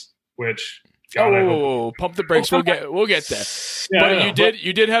books, which. God, pump the brakes. We'll get there. Yeah, but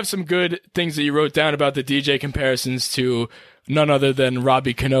you did have some good things that you wrote down about the DJ comparisons to none other than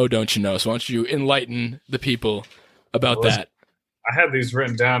Robbie Cano, don't you know? So why don't you enlighten the people about that? I had these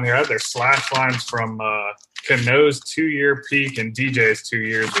written down here. I had their slash lines from Cano's 2-year peak and DJ's 2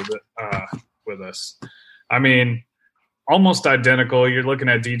 years with us. I mean, almost identical. You're looking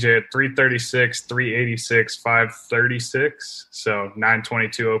at DJ at 336, 386, 536. So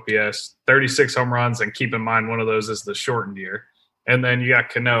 922 OPS, 36 home runs. And keep in mind, one of those is the shortened year. And then you got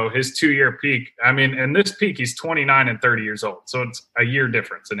Cano, his 2-year peak. I mean, in this peak, he's 29 and 30 years old. So it's a year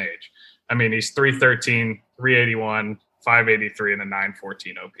difference in age. I mean, he's 313, 381, 583, and a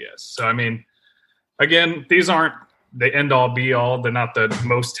 914 OPS. So, I mean, again, these aren't the end-all, be-all. They're not the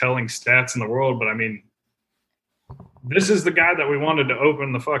most telling stats in the world, but, I mean, this is the guy that we wanted to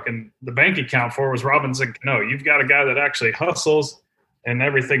open the bank account for was Robinson Cano. You've got a guy that actually hustles and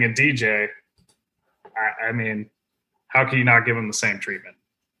everything in DJ. I mean, how can you not give him the same treatment?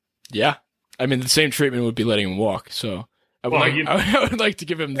 Yeah. I mean, the same treatment would be letting him walk. So I would like to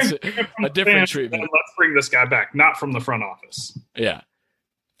give him a different treatment. Let's bring this guy back, not from the front office. Yeah.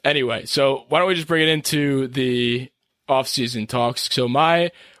 Anyway, so why don't we just bring it into the offseason talks? So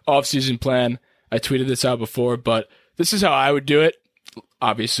my offseason plan, I tweeted this out before, but this is how I would do it.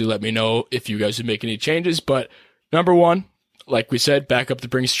 Obviously, let me know if you guys would make any changes. But number one, like we said, back up the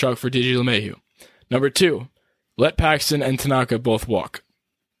Brinks truck for DJ LeMahieu. Number two, let Paxton and Tanaka both walk.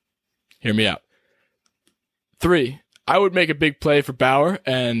 Hear me out. 3, I would make a big play for Bauer,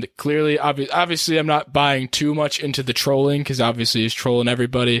 and clearly, obviously, I'm not buying too much into the trolling, because obviously he's trolling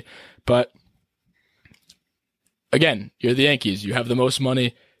everybody, but again, you're the Yankees. You have the most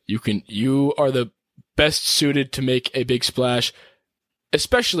money. You are the best suited to make a big splash,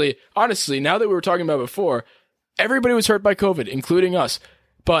 especially, honestly, now that we were talking about before, everybody was hurt by COVID, including us,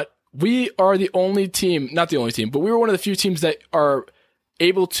 but we are the only team, not the only team, but we were one of the few teams that are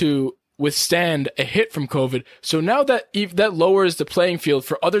able to withstand a hit from COVID. So now that lowers the playing field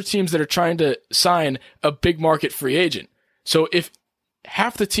for other teams that are trying to sign a big market free agent. So if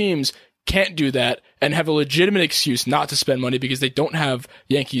half the teams can't do that and have a legitimate excuse not to spend money because they don't have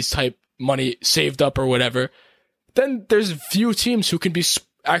Yankees type money saved up or whatever, then there's few teams who can be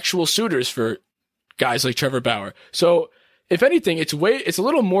actual suitors for guys like Trevor Bauer. So if anything, it's a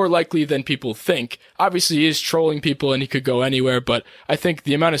little more likely than people think. Obviously, he is trolling people and he could go anywhere, but I think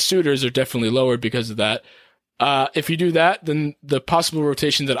the amount of suitors are definitely lowered because of that. If you do that, then the possible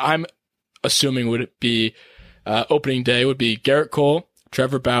rotation that I'm assuming would be opening day would be Garrett Cole,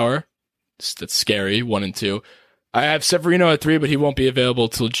 Trevor Bauer. That's scary, 1 and 2. I have Severino at 3, but he won't be available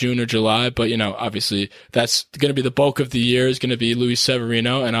till June or July. But, obviously that's going to be the bulk of the year is going to be Luis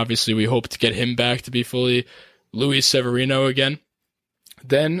Severino. And obviously we hope to get him back to be fully Luis Severino again.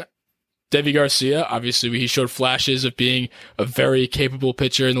 Then Deivi Garcia, obviously he showed flashes of being a very capable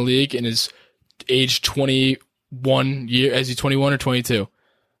pitcher in the league in his age 21 year. Is he 21 or 22? I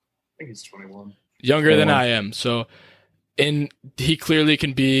think he's 21. Younger 21. than I am. So, and he clearly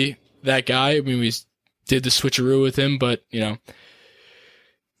can be that guy. I mean, we did the switcheroo with him, but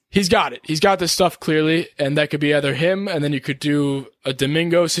he's got it. He's got this stuff clearly, and that could be either him, and then you could do a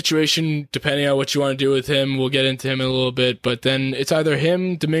Domingo situation, depending on what you want to do with him. We'll get into him in a little bit, but then it's either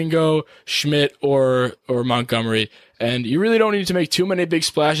him, Domingo, Schmidt, or Montgomery. And you really don't need to make too many big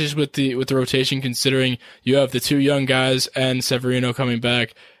splashes with the rotation, considering you have the 2 young guys and Severino coming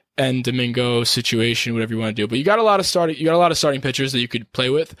back and Domingo situation, whatever you want to do. But you got a lot of starting pitchers that you could play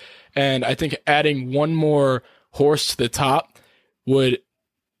with, and I think adding one more horse to the top would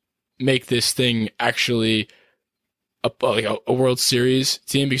make this thing actually a World Series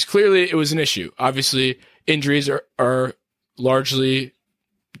team, because clearly it was an issue. Obviously, injuries are largely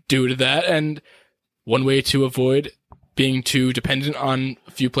due to that, and one way to avoid being too dependent on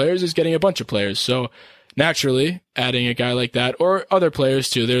a few players is getting a bunch of players. So naturally, adding a guy like that, or other players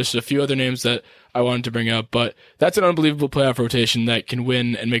too, there's a few other names that I wanted to bring up, but that's an unbelievable playoff rotation that can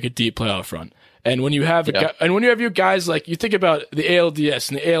win and make a deep playoff run. And when you have your guys, like, you think about the ALDS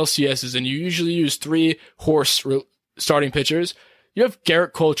and the ALCSs, and you usually use 3 horse starting pitchers, you have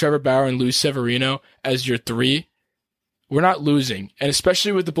Garrett Cole, Trevor Bauer, and Luis Severino as your 3. We're not losing. And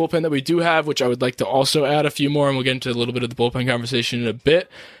especially with the bullpen that we do have, which I would like to also add a few more, and we'll get into a little bit of the bullpen conversation in a bit,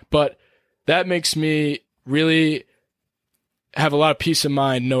 but that makes me really have a lot of peace of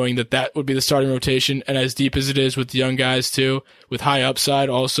mind knowing that would be the starting rotation, and as deep as it is with the young guys too, with high upside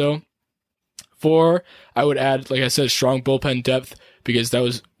also. 4, I would add, like I said, strong bullpen depth, because that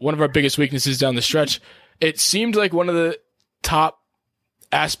was one of our biggest weaknesses down the stretch. It seemed like one of the top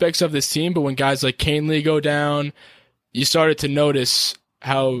aspects of this team, but when guys like Canely go down, you started to notice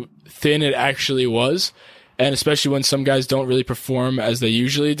how thin it actually was, and especially when some guys don't really perform as they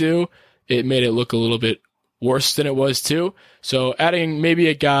usually do, it made it look a little bit worse than it was too. So adding maybe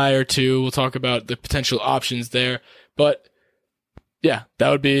a guy or 2, we'll talk about the potential options there, but yeah, that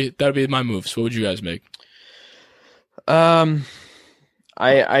would be my moves. What would you guys make? I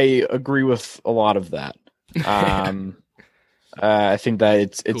agree with a lot of that. I think that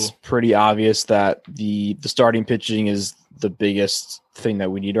it's Cool. pretty obvious that the starting pitching is the biggest thing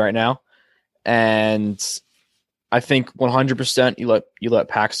that we need right now, and I think 100% you let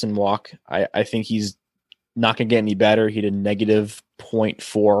Paxton walk. I think he's not going to get any better. He had a negative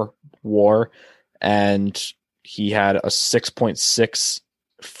 .4 WAR, and he had a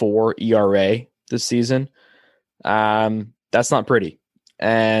 6.64 ERA this season. That's not pretty.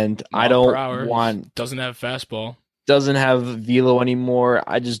 And I don't want doesn't have fastball. Doesn't have velo anymore.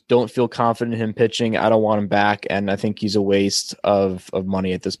 I just don't feel confident in him pitching. I don't want him back, and I think he's a waste of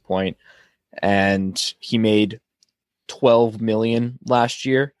money at this point. And he made $12 million last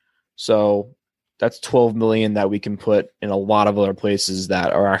year, so that's $12 million that we can put in a lot of other places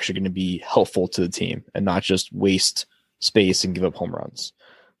that are actually going to be helpful to the team and not just waste space and give up home runs.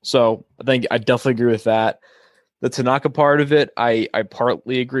 So I think I definitely agree with that. The Tanaka part of it, I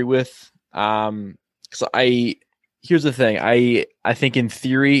partly agree with. Here's the thing. I think in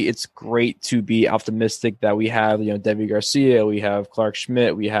theory, it's great to be optimistic that we have, Deivi Garcia, we have Clark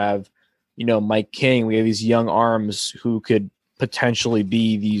Schmidt, we have, Mike King, we have these young arms who could potentially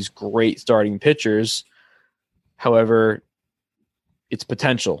be these great starting pitchers. However, it's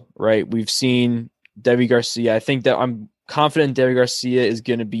potential, right? We've seen Deivi Garcia. I think that I'm confident Deivi Garcia is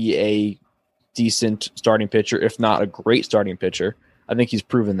going to be a decent starting pitcher, if not a great starting pitcher. I think he's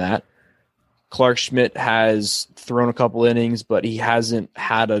proven that. Clark Schmidt has thrown a couple innings, but he hasn't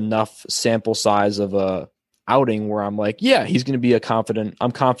had enough sample size of a outing where I'm like, yeah, he's going to be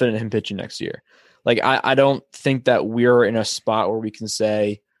I'm confident in him pitching next year. Like, I don't think that we're in a spot where we can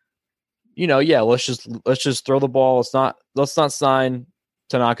say, let's just throw the ball. Let's not sign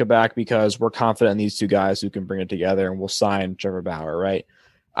Tanaka back because we're confident in these two guys who can bring it together, and we'll sign Trevor Bauer, right?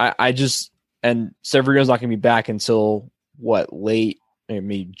 And Severino's not going to be back until late,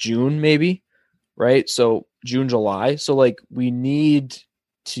 maybe June, maybe. Right. So June, July. So we need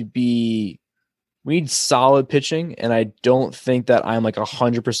solid pitching. And I don't think that I'm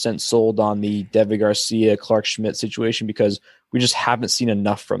 100% sold on the Deivi Garcia, Clark Schmidt situation because we just haven't seen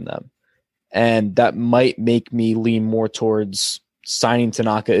enough from them. And that might make me lean more towards signing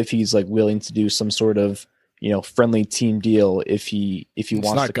Tanaka if he's willing to do some sort of, friendly team deal if he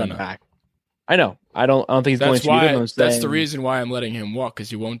wants to come back. I know. I don't think he's going to. That's the reason why I'm letting him walk,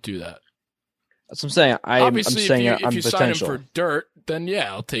 because he won't do that. That's what I'm saying. Obviously, if you sign him potential. for dirt, then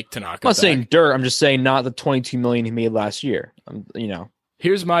yeah, I'll take Tanaka. I'm not saying dirt. I'm just saying not the $22 million he made last year.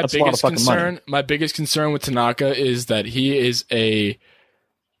 Here's my biggest concern. My biggest concern with Tanaka is that he is a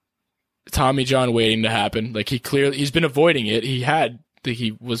Tommy John waiting to happen. He's been avoiding it. He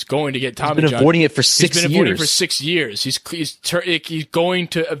was going to get Tommy John. He's been avoiding it for 6 years. He's been avoiding it for 6 years. He's going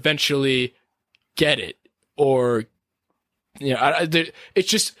to eventually get it, or it's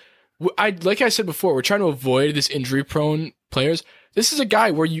just. Like I said before, we're trying to avoid this injury-prone players. This is a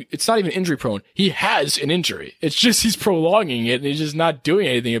guy where it's not even injury-prone. He has an injury. It's just he's prolonging it, and he's just not doing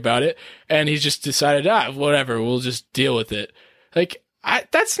anything about it. And he's just decided, whatever, we'll just deal with it.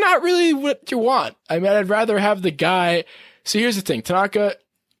 That's not really what you want. I mean, I'd rather have the guy. See, here's the thing, Tanaka.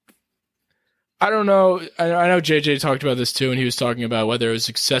 I don't know. I know JJ talked about this too, and he was talking about whether it was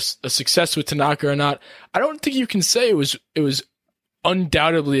a success with Tanaka or not. I don't think you can say it was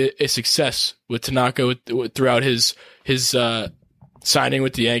undoubtedly a success with Tanaka throughout his signing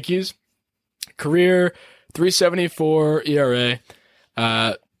with the Yankees. Career 3.74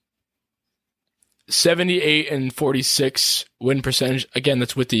 ERA, 78-46 win percentage. Again,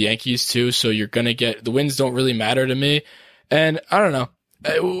 that's with the Yankees too, so you're gonna get the wins don't really matter to me. And I don't know,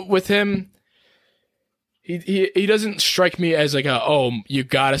 with him, he doesn't strike me as you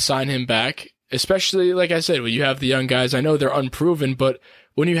gotta sign him back. Especially, like I said, when you have the young guys, I know they're unproven, but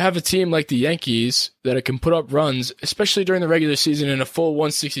when you have a team like the Yankees that can put up runs, especially during the regular season in a full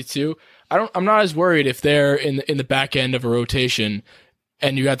 162, I'm not as worried if they're in the back end of a rotation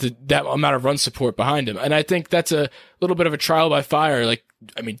and you got that amount of run support behind him. And I think that's a little bit of a trial by fire.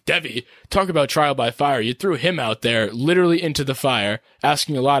 Deivi, talk about trial by fire. You threw him out there literally into the fire,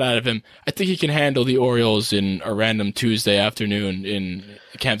 asking a lot out of him. I think he can handle the Orioles in a random Tuesday afternoon in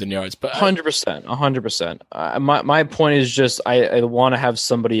Camden Yards. But 100%. My point is just I want to have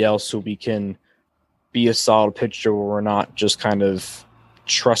somebody else who we can be a solid pitcher where we're not just kind of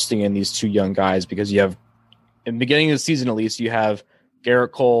trusting in these two young guys, because you have, in the beginning of the season at least, you have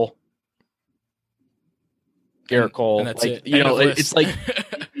Garrett Cole. And that's it. It's like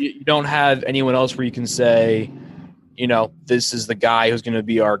you don't have anyone else where you can say, this is the guy who's going to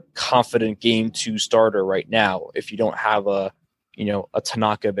be our confident game 2 starter right now. If you don't have a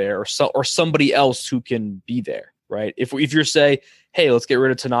Tanaka there or somebody else who can be there, right? If you're say, hey, let's get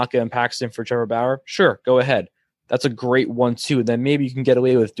rid of Tanaka and Paxton for Trevor Bauer, sure, go ahead. That's a great 1-2. And then maybe you can get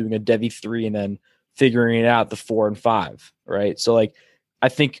away with doing a Deivi 3 and then figuring it out the 4 and 5, right? So I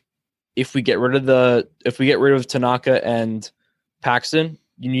think if we get rid of Tanaka and Paxton,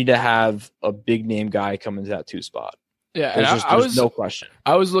 you need to have a big name guy come into that 2 spot. Yeah, and There's no question.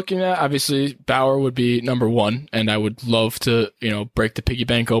 I was looking at, obviously Bauer would be number one, and I would love to, break the piggy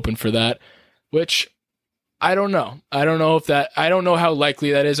bank open for that, which I don't know. I don't know how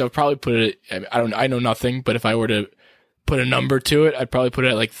likely that is. I would probably put it, I know nothing, but if I were to put a number to it, I'd probably put it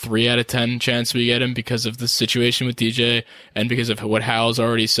at like 3 out of 10 chance we get him because of the situation with DJ and because of what Hal's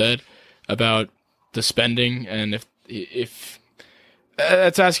already said about the spending. And if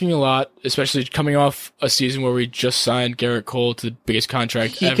that's asking a lot, especially coming off a season where we just signed Garrett Cole to the biggest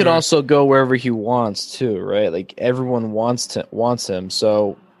contract He ever. could also go wherever he wants too, right? Like everyone wants him,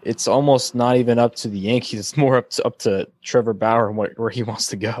 so it's almost not even up to the Yankees. It's more up to Trevor Bauer and where he wants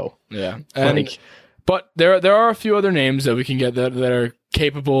to go. Yeah, and but there are a few other names that we can get that are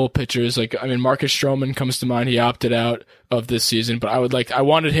capable pitchers. Like, I mean, Marcus Stroman comes to mind. He opted out of this season, but I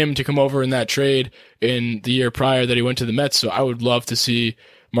wanted him to come over in that trade in the year prior that he went to the Mets. So I would love to see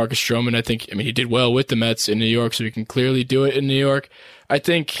Marcus Stroman. I mean, he did well with the Mets in New York, so he can clearly do it in New York. I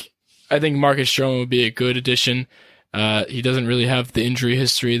think Marcus Stroman would be a good addition. He doesn't really have the injury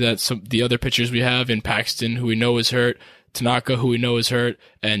history that some the other pitchers we have in Paxton, who we know is hurt, Tanaka, who we know is hurt,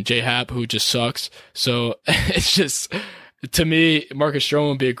 and J Happ, who just sucks. So it's just, to me, Marcus Stroman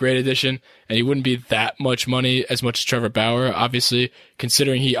would be a great addition, and he wouldn't be that much money as much as Trevor Bauer, obviously,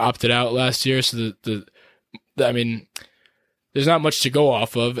 considering he opted out last year. So I mean, there's not much to go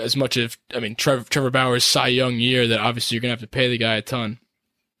off of as much as, I mean, Trevor Bauer's Cy Young year that obviously you're going to have to pay the guy a ton.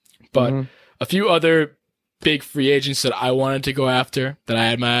 But a few other big free agents that I wanted to go after that I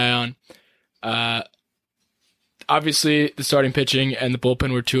had my eye on. Obviously, the starting pitching and the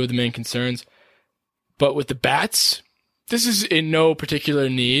bullpen were two of the main concerns. But with the bats, this is in no particular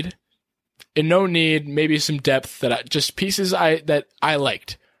need. In no need, maybe some depth just pieces that I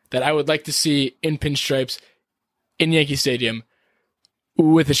liked, that I would like to see in pinstripes in Yankee Stadium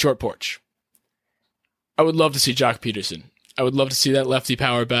with a short porch. I would love to see Jock Peterson. I would love to see that lefty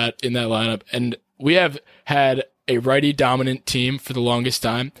power bat in that lineup. And we have had a righty dominant team for the longest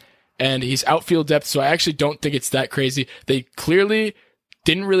time. And he's outfield depth, so I actually don't think it's that crazy. They clearly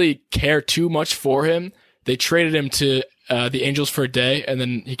didn't really care too much for him. They traded him to the Angels for a day, and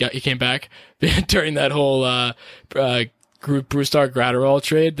then he came back during that whole Brusdar Gratterall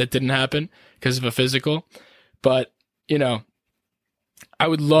trade that didn't happen because of a physical. But I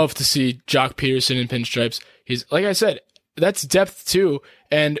would love to see Jock Peterson in pinstripes. He's, like I said, that's depth too.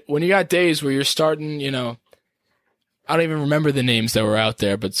 And when you got days where you're starting, I don't even remember the names that were out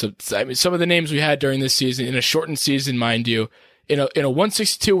there, but some of the names we had during this season, in a shortened season, mind you, in a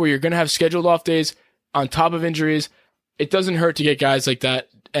 162 where you're going to have scheduled off days on top of injuries, it doesn't hurt to get guys like that,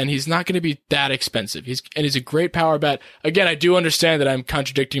 and he's not going to be that expensive. He's a great power bat. Again, I do understand that I'm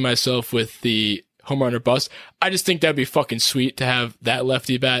contradicting myself with the home run or bust. I just think that'd be fucking sweet to have that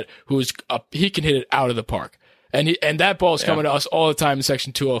lefty bat he can hit it out of the park, and that ball is coming to us all the time in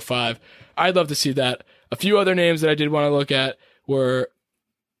Section 205. I'd love to see that. A few other names that I did want to look at were,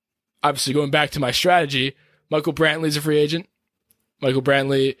 obviously going back to my strategy, Michael Brantley's a free agent. Michael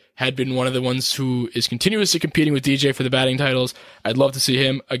Brantley had been one of the ones who is continuously competing with DJ for the batting titles. I'd love to see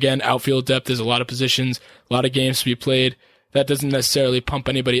him. Again, outfield depth, there's a lot of positions, a lot of games to be played. That doesn't necessarily pump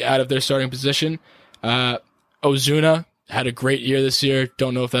anybody out of their starting position. Ozuna had a great year this year.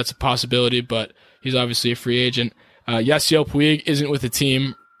 Don't know if that's a possibility, but he's obviously a free agent. Yasiel Puig isn't with the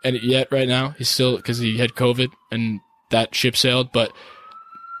team yet right now. He's still, because he had COVID and that ship sailed, but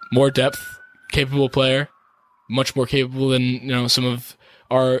more depth, capable player, much more capable than some of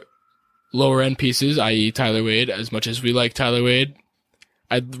our lower end pieces, i.e. Tyler Wade. As much as we like Tyler Wade,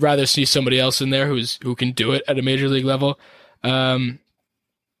 I'd rather see somebody else in there who can do it at a major league level. Another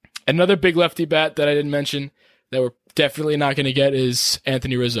big lefty bat that I didn't mention that we're definitely not going to get is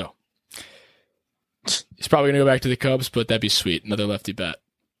Anthony Rizzo. He's probably going to go back to the Cubs, but that'd be sweet. Another lefty bat.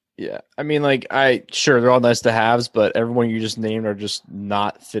 Yeah, I mean, sure, they're all nice to haves, but everyone you just named are just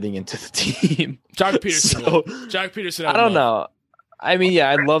not fitting into the team. Jock Peterson. Jock Peterson. I don't know. I mean, yeah,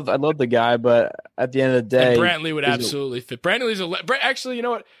 I love the guy, but at the end of the day, and Brantley would absolutely fit. Brantley's actually, you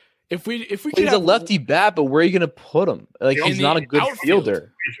know what? If we could, he's a lefty bat, but where are you going to put him? He's not a good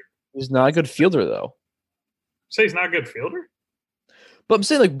fielder. He's not a good fielder, though. Say he's not a good fielder. But I'm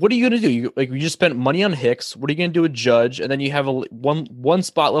saying, what are you going to do? You just spent money on Hicks. What are you going to do with Judge? And then you have one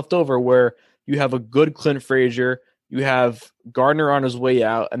spot left over where you have a good Clint Frazier. You have Gardner on his way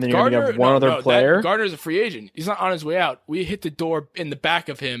out, and then you're going to have one other player. Gardner's a free agent. He's not on his way out. We hit the door in the back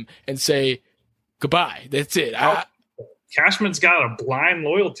of him and say goodbye. That's it. Cashman's got a blind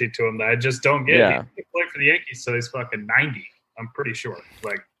loyalty to him that I just don't get. Yeah. He played for the Yankees, so he's fucking 90. I'm pretty sure.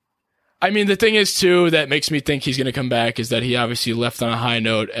 I mean, the thing is, too, that makes me think he's going to come back is that he obviously left on a high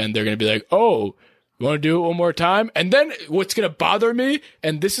note, and they're going to be like, oh, We want to do it one more time. And then what's going to bother me,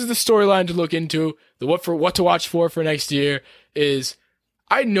 and this is the storyline to look into, what to watch for next year, is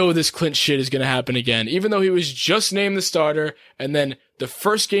I know this Clint shit is going to happen again. Even though he was just named the starter, and then the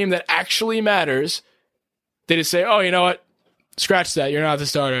first game that actually matters, they just say, oh, you know what? Scratch that. You're not the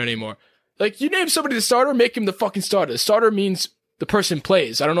starter anymore. Like, you name somebody the starter, make him the fucking starter. The starter means the person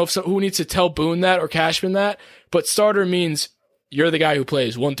plays. I don't know who needs to tell Boone that or Cashman that, but starter means you're the guy who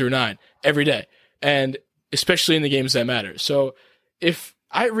plays 1 through 9 every day. And especially in the games that matter. So if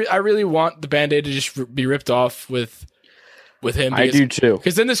I really want the Band-Aid to just be ripped off with him. I do too.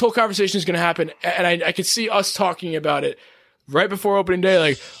 Because then this whole conversation is going to happen. And I could see us talking about it right before opening day.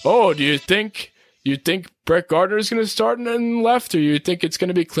 Like, oh, do you think Brett Gardner is going to start in left, or you think it's going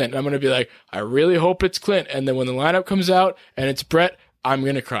to be Clint? And I'm going to be like, I really hope it's Clint. And then when the lineup comes out and it's Brett, I'm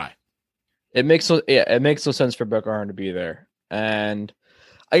going to cry. It makes no sense for Brett Gardner to be there. And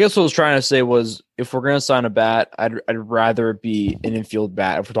I guess what I was trying to say was, if we're going to sign a bat, I'd rather it be an infield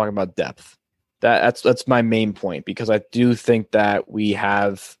bat if we're talking about depth. That's my main point, because I do think that we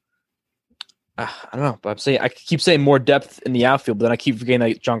have, I don't know, but I keep saying more depth in the outfield, but then I keep forgetting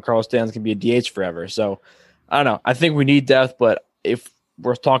that Giancarlo Stanton's can be a DH forever. So I don't know. I think we need depth, but if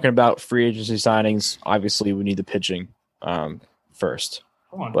we're talking about free agency signings, obviously we need the pitching first.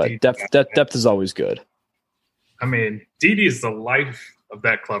 But depth is always good. I mean, Didi is the life of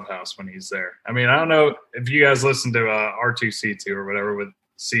that clubhouse when he's there. I mean, I don't know if you guys listen to R2C2 or whatever with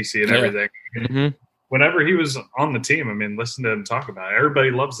CC and everything. Mm-hmm. Whenever he was on the team, I mean, listen to him talk about it. Everybody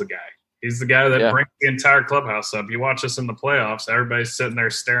loves the guy. He's the guy that brings the entire clubhouse up. You watch us in the playoffs, everybody's sitting there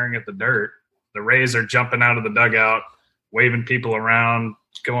staring at the dirt. The Rays are jumping out of the dugout, waving people around,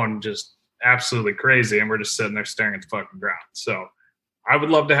 going just absolutely crazy, and we're just sitting there staring at the fucking ground. So I would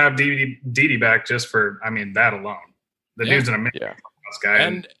love to have Didi back just for, I mean, that alone. The dude's an amazing guy,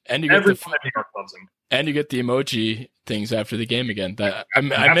 and you get everyone at New York loves him. And you get the emoji things after the game again. That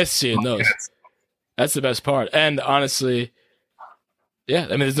I miss seeing those. That's the best part. And honestly, yeah,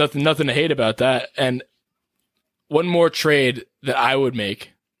 I mean, there's nothing to hate about that. And one more trade that I would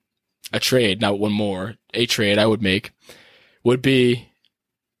make, a trade I would make, would be,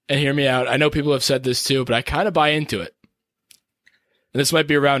 and hear me out, I know people have said this too, but I kind of buy into it. And this might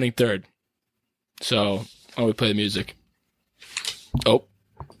be a rounding third. So, why don't we play the music? Oh.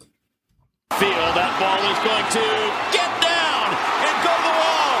 Field, that ball is going to get down and go to the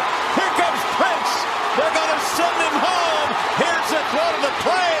wall. Here comes Prince. They're going to send him home. Here's the throw to the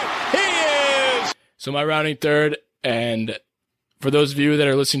plate. He is. So my rounding third, and for those of you that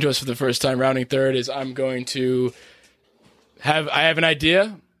are listening to us for the first time, rounding third is I have an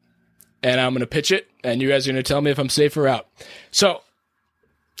idea, and I'm going to pitch it, and you guys are going to tell me if I'm safe or out. So,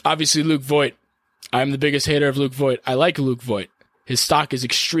 obviously Luke Voit. I'm the biggest hater of Luke Voit. I like Luke Voit. His stock is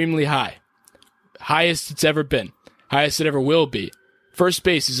extremely high. Highest it's ever been. Highest it ever will be. First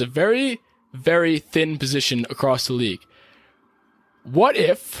base is a very, very thin position across the league. What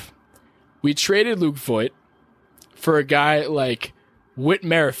if we traded Luke Voit for a guy like Whit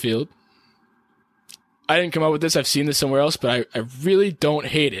Merrifield? I didn't come up with this. I've seen this somewhere else, but I really don't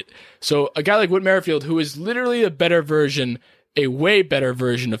hate it. So a guy like Whit Merrifield, who is literally a way better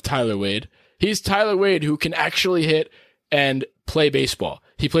version of Tyler Wade. He's Tyler Wade who can actually hit and play baseball.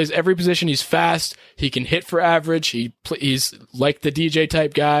 He plays every position. He's fast. He can hit for average. He's like the DJ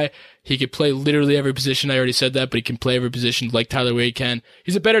type guy. He could play literally every position. I already said that, but he can play every position like Tyler Wade can.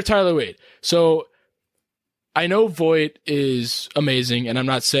 He's a better Tyler Wade. So I know Voit is amazing, and I'm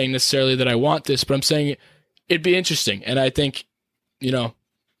not saying necessarily that I want this, but I'm saying it'd be interesting. And I think,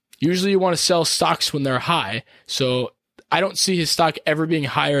 usually you want to sell stocks when they're high. So I don't see his stock ever being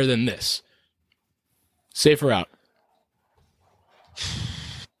higher than this. Safe or out?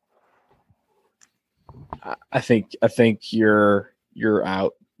 I think you're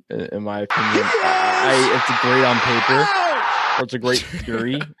out, in my opinion. It's a great on paper, or it's a great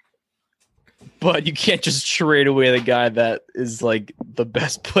theory, but you can't just trade away the guy that is like the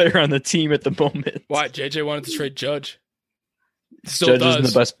best player on the team at the moment. Why? JJ wanted to trade Judge. Still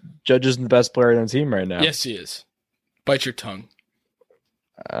does. Judge isn't the best player on the team right now. Yes, he is. Bite your tongue.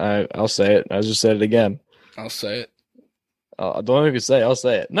 I'll say it. I just said it again. I'll say it. I don't know if you can say it. I'll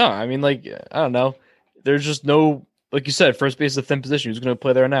say it. No, I mean, I don't know. There's just no, like you said, first base is a thin position. Who's going to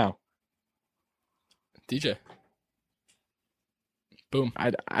play there now? DJ. Boom.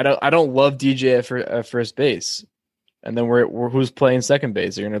 I don't love DJ at first base, and then we're who's playing second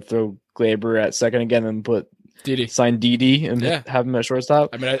base? You're going to throw Glaber at second again and sign Didi and have him at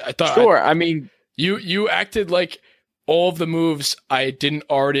shortstop. I mean, I thought sure. I mean, you acted like all of the moves I didn't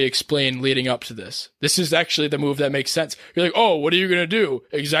already explain leading up to this. This is actually the move that makes sense. You're like, oh, what are you going to do?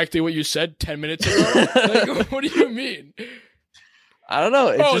 Exactly what you said 10 minutes ago? Like, what do you mean? I don't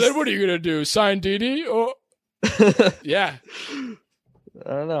know. Then what are you going to do? Sign Didi? Oh, yeah. I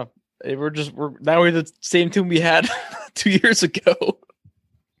don't know. We're the same team we had 2 years ago.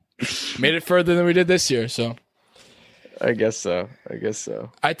 Made it further than we did this year, so. I guess so.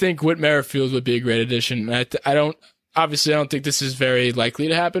 I think Whit Merrifield would be a great addition. I don't think this is very likely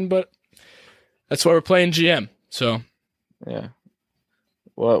to happen, but that's why we're playing GM. So, yeah.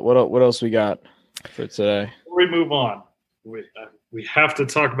 What else we got for today? Before we move on, we have to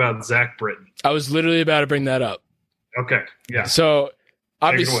talk about Zach Britton. I was literally about to bring that up. Okay, yeah. So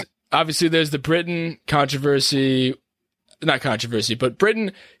obviously there's the Britton controversy. Not controversy, but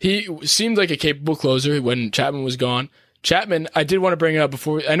Britton, he seemed like a capable closer when Chapman was gone. Chapman, I did want to bring it up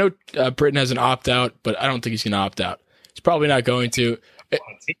before. I know Britton has an opt-out, but I don't think he's going to opt out. He's probably not going to.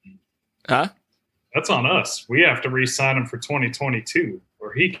 Huh? That's on us. We have to re-sign him for 2022,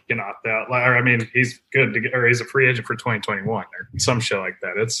 or he can opt out. He's good to get, or he's a free agent for 2021, or some shit like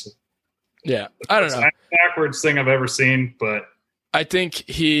that. Yeah, I don't know. Backwards thing I've ever seen, but I think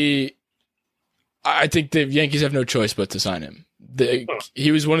the Yankees have no choice but to sign him. He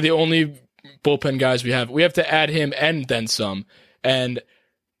was one of the only bullpen guys we have. We have to add him and then some. And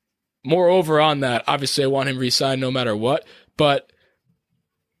moreover on that, obviously I want him re-signed no matter what. But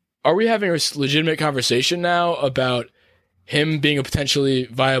are we having a legitimate conversation now about him being a potentially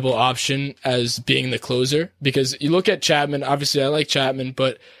viable option as being the closer? Because you look at Chapman, obviously I like Chapman,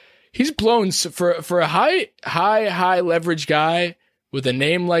 but he's blown for a high leverage guy with a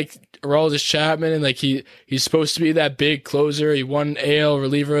name like Aroldis Chapman, and like he's supposed to be that big closer. He won AL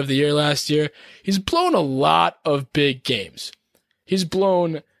reliever of the year last year. He's blown a lot of big games. He's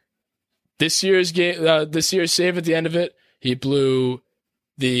blown this year's game, this year's save at the end of it. He blew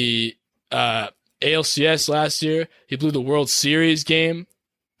the ALCS last year. He blew the World Series game.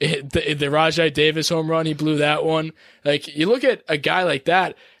 The Rajai Davis home run, he blew that one. Like, you look at a guy like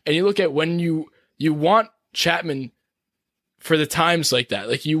that, and you look at when you want Chapman for the times like that.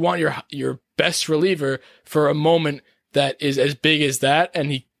 Like, you want your best reliever for a moment that is as big as that,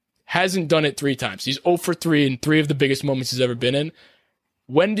 and he hasn't done it 3 times. He's 0 for 3 in 3 of the biggest moments he's ever been in.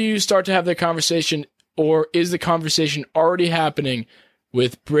 When do you start to have that conversation, or is the conversation already happening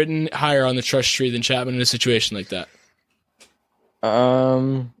with Britton higher on the trust tree than Chapman in a situation like that?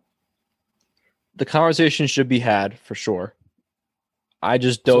 The conversation should be had for sure. I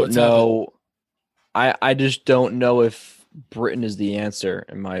just don't know. I just don't know if Britton is the answer,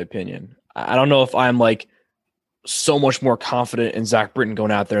 in my opinion. I don't know if I'm like so much more confident in Zach Britton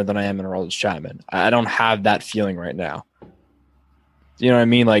going out there than I am in Aroldis Chapman. I don't have that feeling right now. You know what I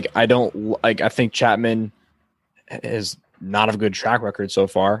mean? Like, I think Chapman has not a good track record so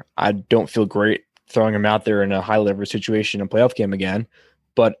far. I don't feel great throwing him out there in a high leverage situation in a playoff game again.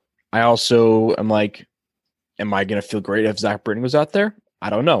 But I also am like, am I going to feel great if Zach Britton goes out there? I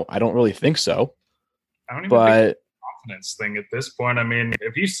don't know. I don't really think so. I don't even think it's a confidence thing at this point. I mean,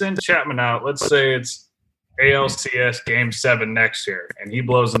 if you send Chapman out, let's say it's ALCS Game 7 next year, and he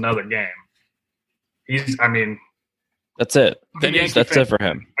blows another game, that's it. That's it for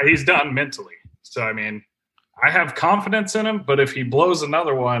him. He's done mentally. So, I mean, I have confidence in him, but if he blows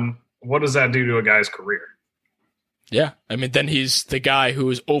another one, what does that do to a guy's career? Yeah. I mean, then he's the guy who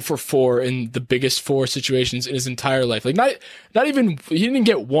is 0 for 4 in the biggest 4 situations in his entire life. Like, not even, he didn't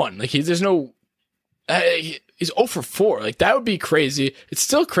get one. Like, he's 0 for 4. Like, that would be crazy. It's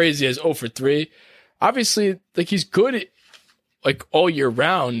still crazy as 0 for 3. Obviously, like, he's good, like, all year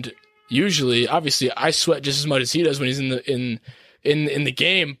round. Usually, obviously, I sweat just as much as he does when he's in the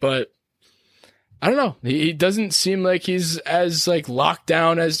game, but I don't know. He doesn't seem like he's as like locked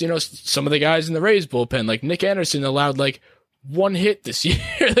down as, you know, some of the guys in the Rays bullpen. Like Nick Anderson allowed like 1 hit this year.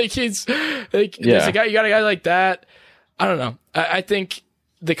 Like, he's like, there's a guy, you got a guy like that. I don't know. I think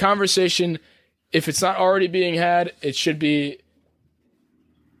the conversation, if it's not already being had, it should be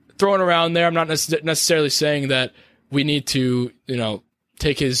thrown around there. I'm not necessarily saying that we need to, you know,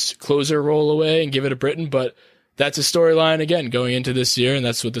 take his closer role away and give it to Britton, but that's a storyline again going into this year, and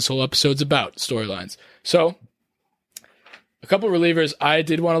that's what this whole episode's about, storylines. So, a couple relievers I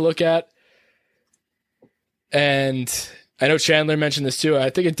did want to look at, and I know Chandler mentioned this too.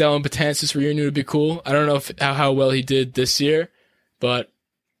 I think a Dellin Betances reunion would be cool. I don't know how well he did this year, but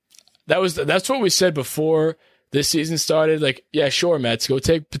that's what we said before this season started. Like, yeah, sure, Mets, go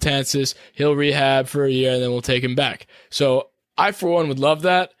take Betances. He'll rehab for a year, and then we'll take him back. So, I, for one, would love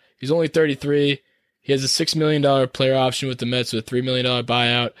that. He's only 33. He has a $6 million player option with the Mets with a $3 million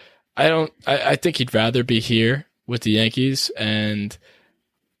buyout. I think he'd rather be here with the Yankees, and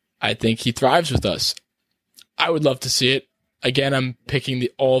I think he thrives with us. I would love to see it. Again, I'm picking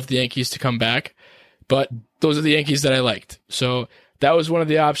all of the Yankees to come back, but those are the Yankees that I liked. So that was one of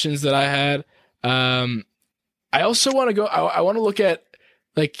the options that I had. I also want to go. I want to look at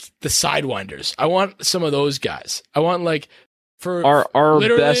like the sidewinders. I want some of those guys. I want like for our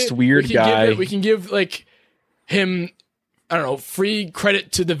best weird guy. We can give like him, I don't know, free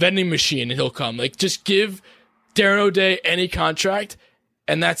credit to the vending machine, and he'll come. Like just give Darren O'Day any contract,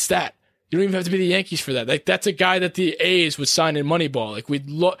 and that's that. You don't even have to be the Yankees for that. Like that's a guy that the A's would sign in Moneyball. Like we'd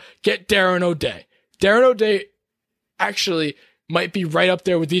get Darren O'Day. Darren O'Day actually might be right up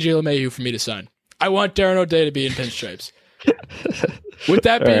there with DJ LeMahieu for me to sign. I want Darren O'Day to be in pinstripes. With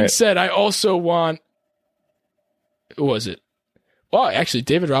that being said, I also want. Who was it? Well, actually,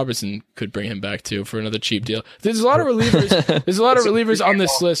 David Robertson could bring him back too for another cheap deal. There's a lot of relievers. There's a lot of relievers on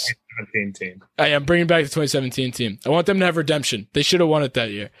this list. 2017 team. I am bringing back the 2017 team. I want them to have redemption. They should have won it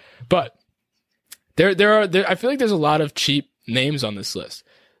that year. But there are. I feel like there's a lot of cheap names on this list.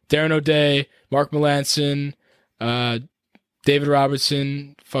 Darren O'Day, Mark Melancon, David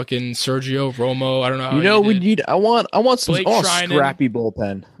Robertson, fucking Sergio Romo. I don't know. How we need. I want some Blake scrappy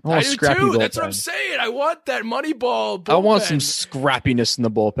bullpen. I do too. That's what I'm saying. I want that Moneyball bullpen. I want some scrappiness in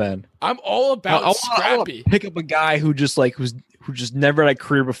the bullpen. I'm all about scrappy. I want to pick up a guy who just never had a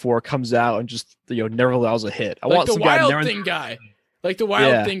career before, comes out and just never allows a hit. I want the some wild guy thing guy. Like the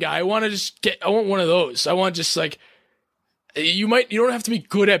wild thing guy. I want one of those. I want just like you don't have to be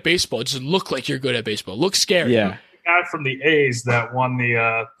good at baseball. Just look like you're good at baseball. Look scary. Yeah. Guy from the A's that won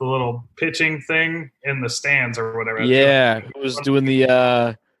the little pitching thing in the stands or whatever. Yeah, he was doing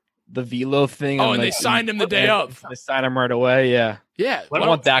the velo thing. Oh, and they signed him the day of. They signed him right away. Yeah, yeah. I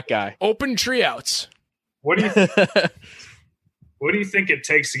want that guy. Open tree outs. What do you? What do you think it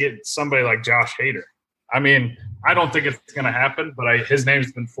takes to get somebody like Josh Hader? I mean, I don't think it's going to happen, but his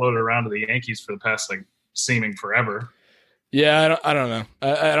name's been floated around to the Yankees for the past seeming forever. Yeah, I don't know.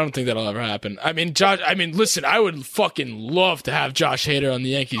 I don't think that'll ever happen. I mean, listen, I would fucking love to have Josh Hader on the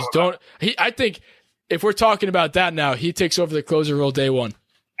Yankees. I think if we're talking about that now, he takes over the closer role day one.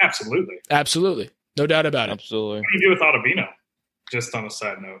 Absolutely. No doubt about it. Absolutely. What do you do with Ottavino? Just on a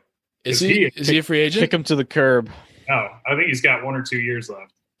side note. Is he a free agent? Kick him to the curb. No, I think he's got 1 or 2 years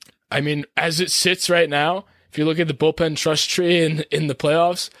left. I mean, as it sits right now, if you look at the bullpen trust tree in the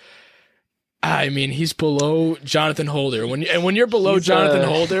playoffs, I mean, he's below Jonathan Holder. When you're below Jonathan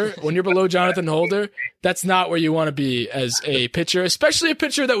Holder, that's not where you want to be as a pitcher, especially a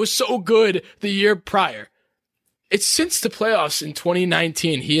pitcher that was so good the year prior. It's since the playoffs in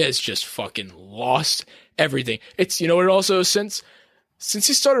 2019, he has just fucking lost everything. It's, what it also is since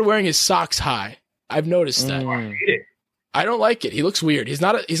he started wearing his socks high. I've noticed that. I don't like it. He looks weird. He's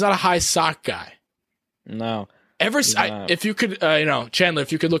not a high sock guy. No. If you could, Chandler,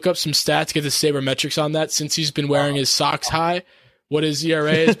 if you could look up some stats, get the sabermetrics on that since he's been wearing his socks high, what his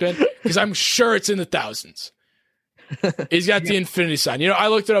ERA has been, because I'm sure it's in the thousands. He's got the infinity sign. I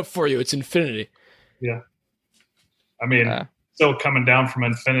looked it up for you. It's infinity. Yeah. I mean, still coming down from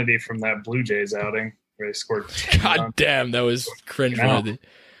infinity from that Blue Jays outing where they scored. God damn, that was cringeworthy.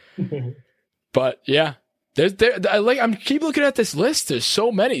 But yeah, I'm keep looking at this list. There's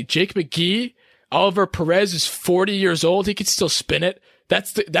so many. Jake McGee. Oliver Perez is 40 years old. He could still spin it.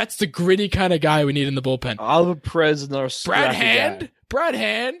 That's the gritty kind of guy we need in the bullpen. Oliver Perez is another Brad Hand. Guy. Brad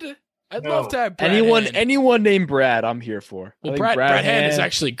Hand. I'd love to have Brad anyone named Brad. I'm here for. Well, Brad Hand is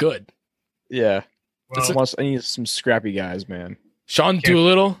actually good. Yeah. Well, I need some scrappy guys, man. Sean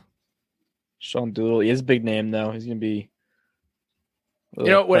Doolittle. He has a big name though. He's gonna be.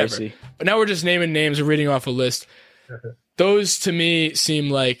 Whatever. Pricey. But now we're just naming names and reading off a list. Those to me seem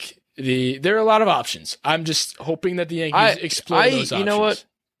like. There are a lot of options. I'm just hoping that the Yankees explore those options. You know what?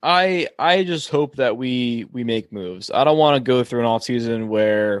 I just hope that we make moves. I don't want to go through an offseason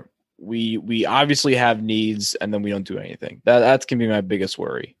where we obviously have needs and then we don't do anything. That's gonna be my biggest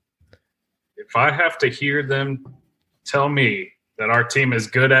worry. If I have to hear them tell me that our team is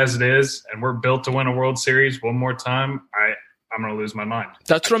good as it is and we're built to win a World Series one more time, I'm gonna lose my mind.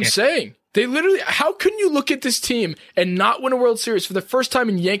 That's what I'm saying. They literally, how can you look at this team and not win a World Series for the first time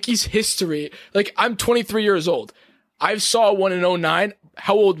in Yankees history? Like, I'm 23 years old. I saw one in 2009.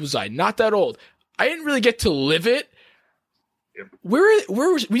 How old was I? Not that old. I didn't really get to live it. Yep.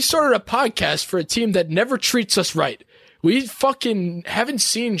 We started a podcast for a team that never treats us right. We fucking haven't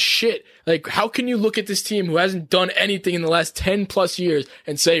seen shit. Like, how can you look at this team who hasn't done anything in the last 10 plus years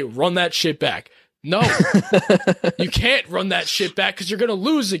and say, run that shit back? No, you can't run that shit back because you're going to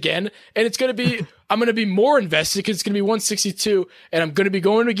lose again. And I'm going to be more invested because it's going to be 162 and I'm going to be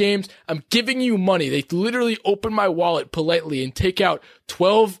going to games. I'm giving you money. They literally open my wallet politely and take out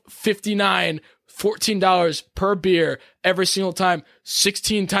 $12.59, $14 per beer every single time,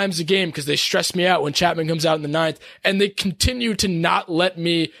 16 times a game because they stress me out when Chapman comes out in the ninth. And they continue to not let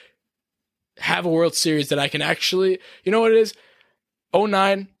me have a World Series that I can actually, you know what it is?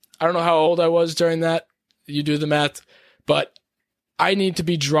 09. I don't know how old I was during that. You do the math. But I need to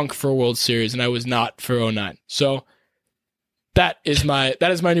be drunk for a World Series, and I was not for 09. So that is my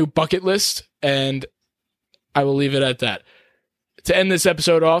new bucket list, and I will leave it at that. To end this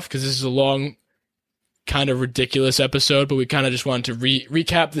episode off, because this is a long, kind of ridiculous episode, but we kind of just wanted to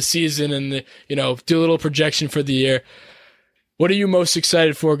recap the season and do a little projection for the year. What are you most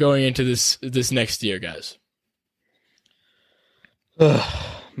excited for going into this next year, guys?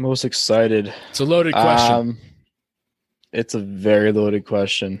 Most excited. It's a loaded question. It's a very loaded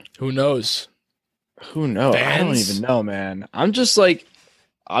question. Who knows? Who knows? Fans? I don't even know, man. I'm just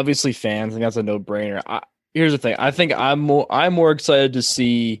obviously fans. I think that's a no-brainer. Here's the thing. I think I'm more excited to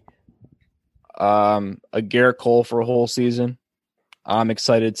see a Garrett Cole for a whole season. I'm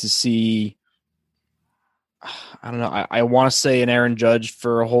excited to see. I don't know. I want to say an Aaron Judge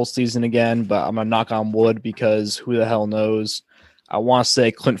for a whole season again, but I'm gonna knock on wood because who the hell knows. I want to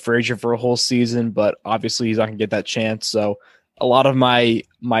say Clint Frazier for a whole season, but obviously he's not going to get that chance. So a lot of my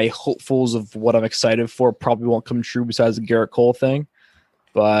hopefuls of what I'm excited for probably won't come true besides the Garrett Cole thing.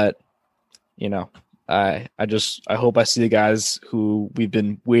 But, I hope I see the guys who we've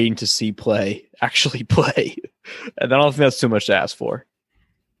been waiting to see actually play. And I don't think that's too much to ask for.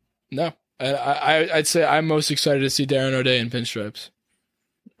 No. I'd say I'm most excited to see Darren O'Day in pinstripes.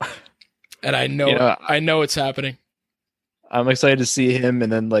 And I know it's happening. I'm excited to see him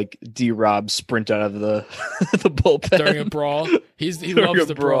and then D-Rob sprint out of the the bullpen during a brawl. He loves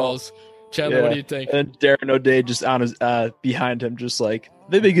the brawls. Chandler, what do you think? And Darren O'Day just on his behind him, just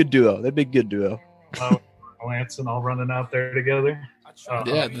they'd be a good duo. Lance and all running out there together.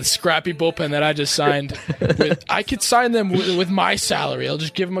 The scrappy bullpen that I just signed. I could sign them with my salary. I'll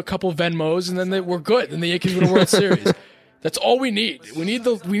just give them a couple Venmos and then we're good. And the Yankees win a World Series. That's all we need. We need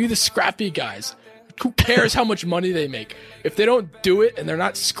the scrappy guys. Who cares how much money they make? If they don't do it and they're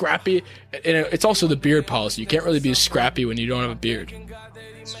not scrappy, and it's also the beard policy. You can't really be scrappy when you don't have a beard.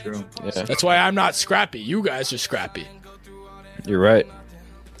 It's true. Yeah. That's why I'm not scrappy. You guys are scrappy. You're right.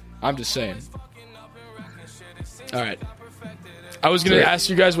 I'm just saying. All right. I was going to ask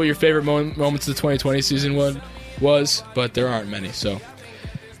you guys what your favorite moments of the 2020 season was, but there aren't many. So,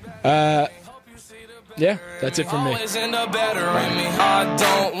 yeah, that's it from me. I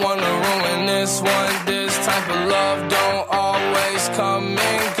don't want to ruin this one. This type of love don't always come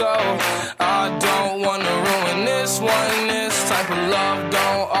and go. I don't want to ruin this one. This type of love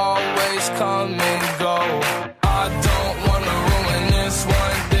don't always come and go. I don't want to ruin this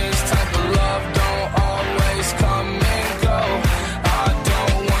one. This type of love don't always come and go. I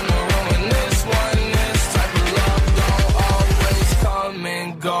don't want to ruin this one. This type of love don't always come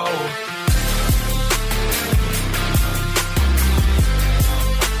and go.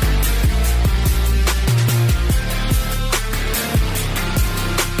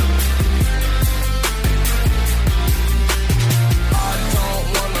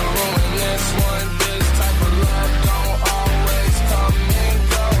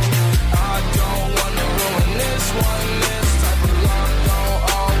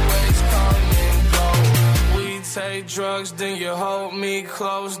 Take drugs, then you hold me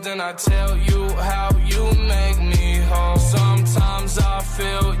close. Then I tell you how you make me whole. Sometimes I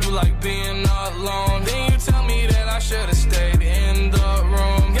feel you like being alone. Then you tell me that I should have stayed in the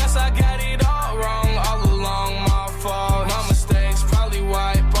room. Guess I got it all wrong, all along my fault. My mistakes probably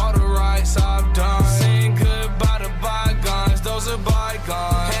wipe all the rights I've done. Saying goodbye to bygones, those are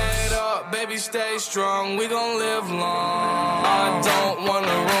bygones. Head up, baby, stay strong, we gon' live long. I don't wanna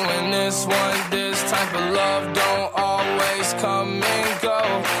ruin this one. This type of love don't always come and go.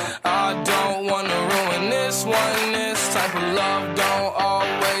 I don't wanna ruin this one. This type of love don't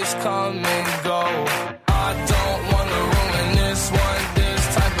always come and go. I don't wanna ruin this one.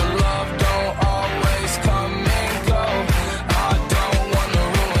 This type of love don't always come and go. I don't wanna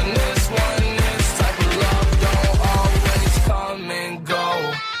ruin this one. This type of love don't always come and go.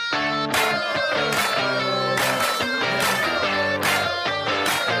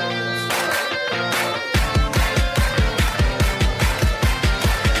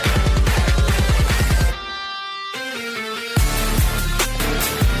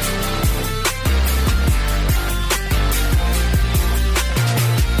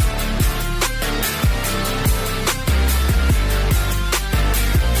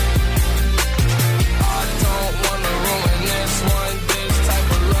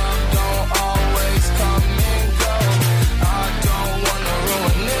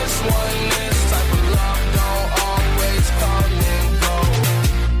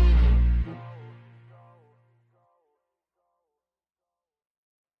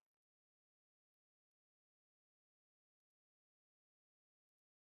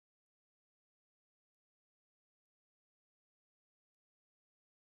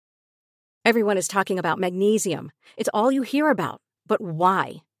 Everyone is talking about magnesium. It's all you hear about. But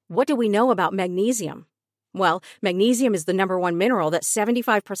why? What do we know about magnesium? Well, magnesium is the number one mineral that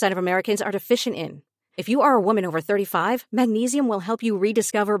 75% of Americans are deficient in. If you are a woman over 35, magnesium will help you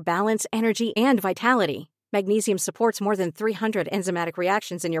rediscover balance, energy, and vitality. Magnesium supports more than 300 enzymatic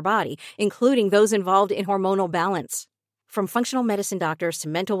reactions in your body, including those involved in hormonal balance. From functional medicine doctors to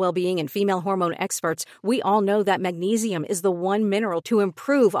mental well-being and female hormone experts, we all know that magnesium is the one mineral to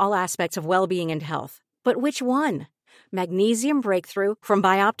improve all aspects of well-being and health. But which one? Magnesium Breakthrough from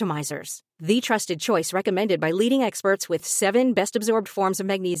Bioptimizers, the trusted choice recommended by leading experts with 7 best-absorbed forms of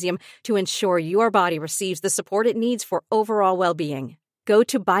magnesium to ensure your body receives the support it needs for overall well-being. Go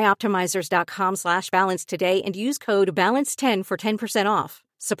to bioptimizers.com/balance today and use code BALANCE10 for 10% off.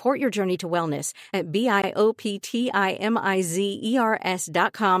 Support your journey to wellness at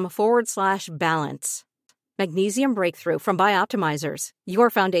bioptimizers.com/balance. Magnesium Breakthrough from Bioptimizers,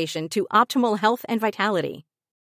 your foundation to optimal health and vitality.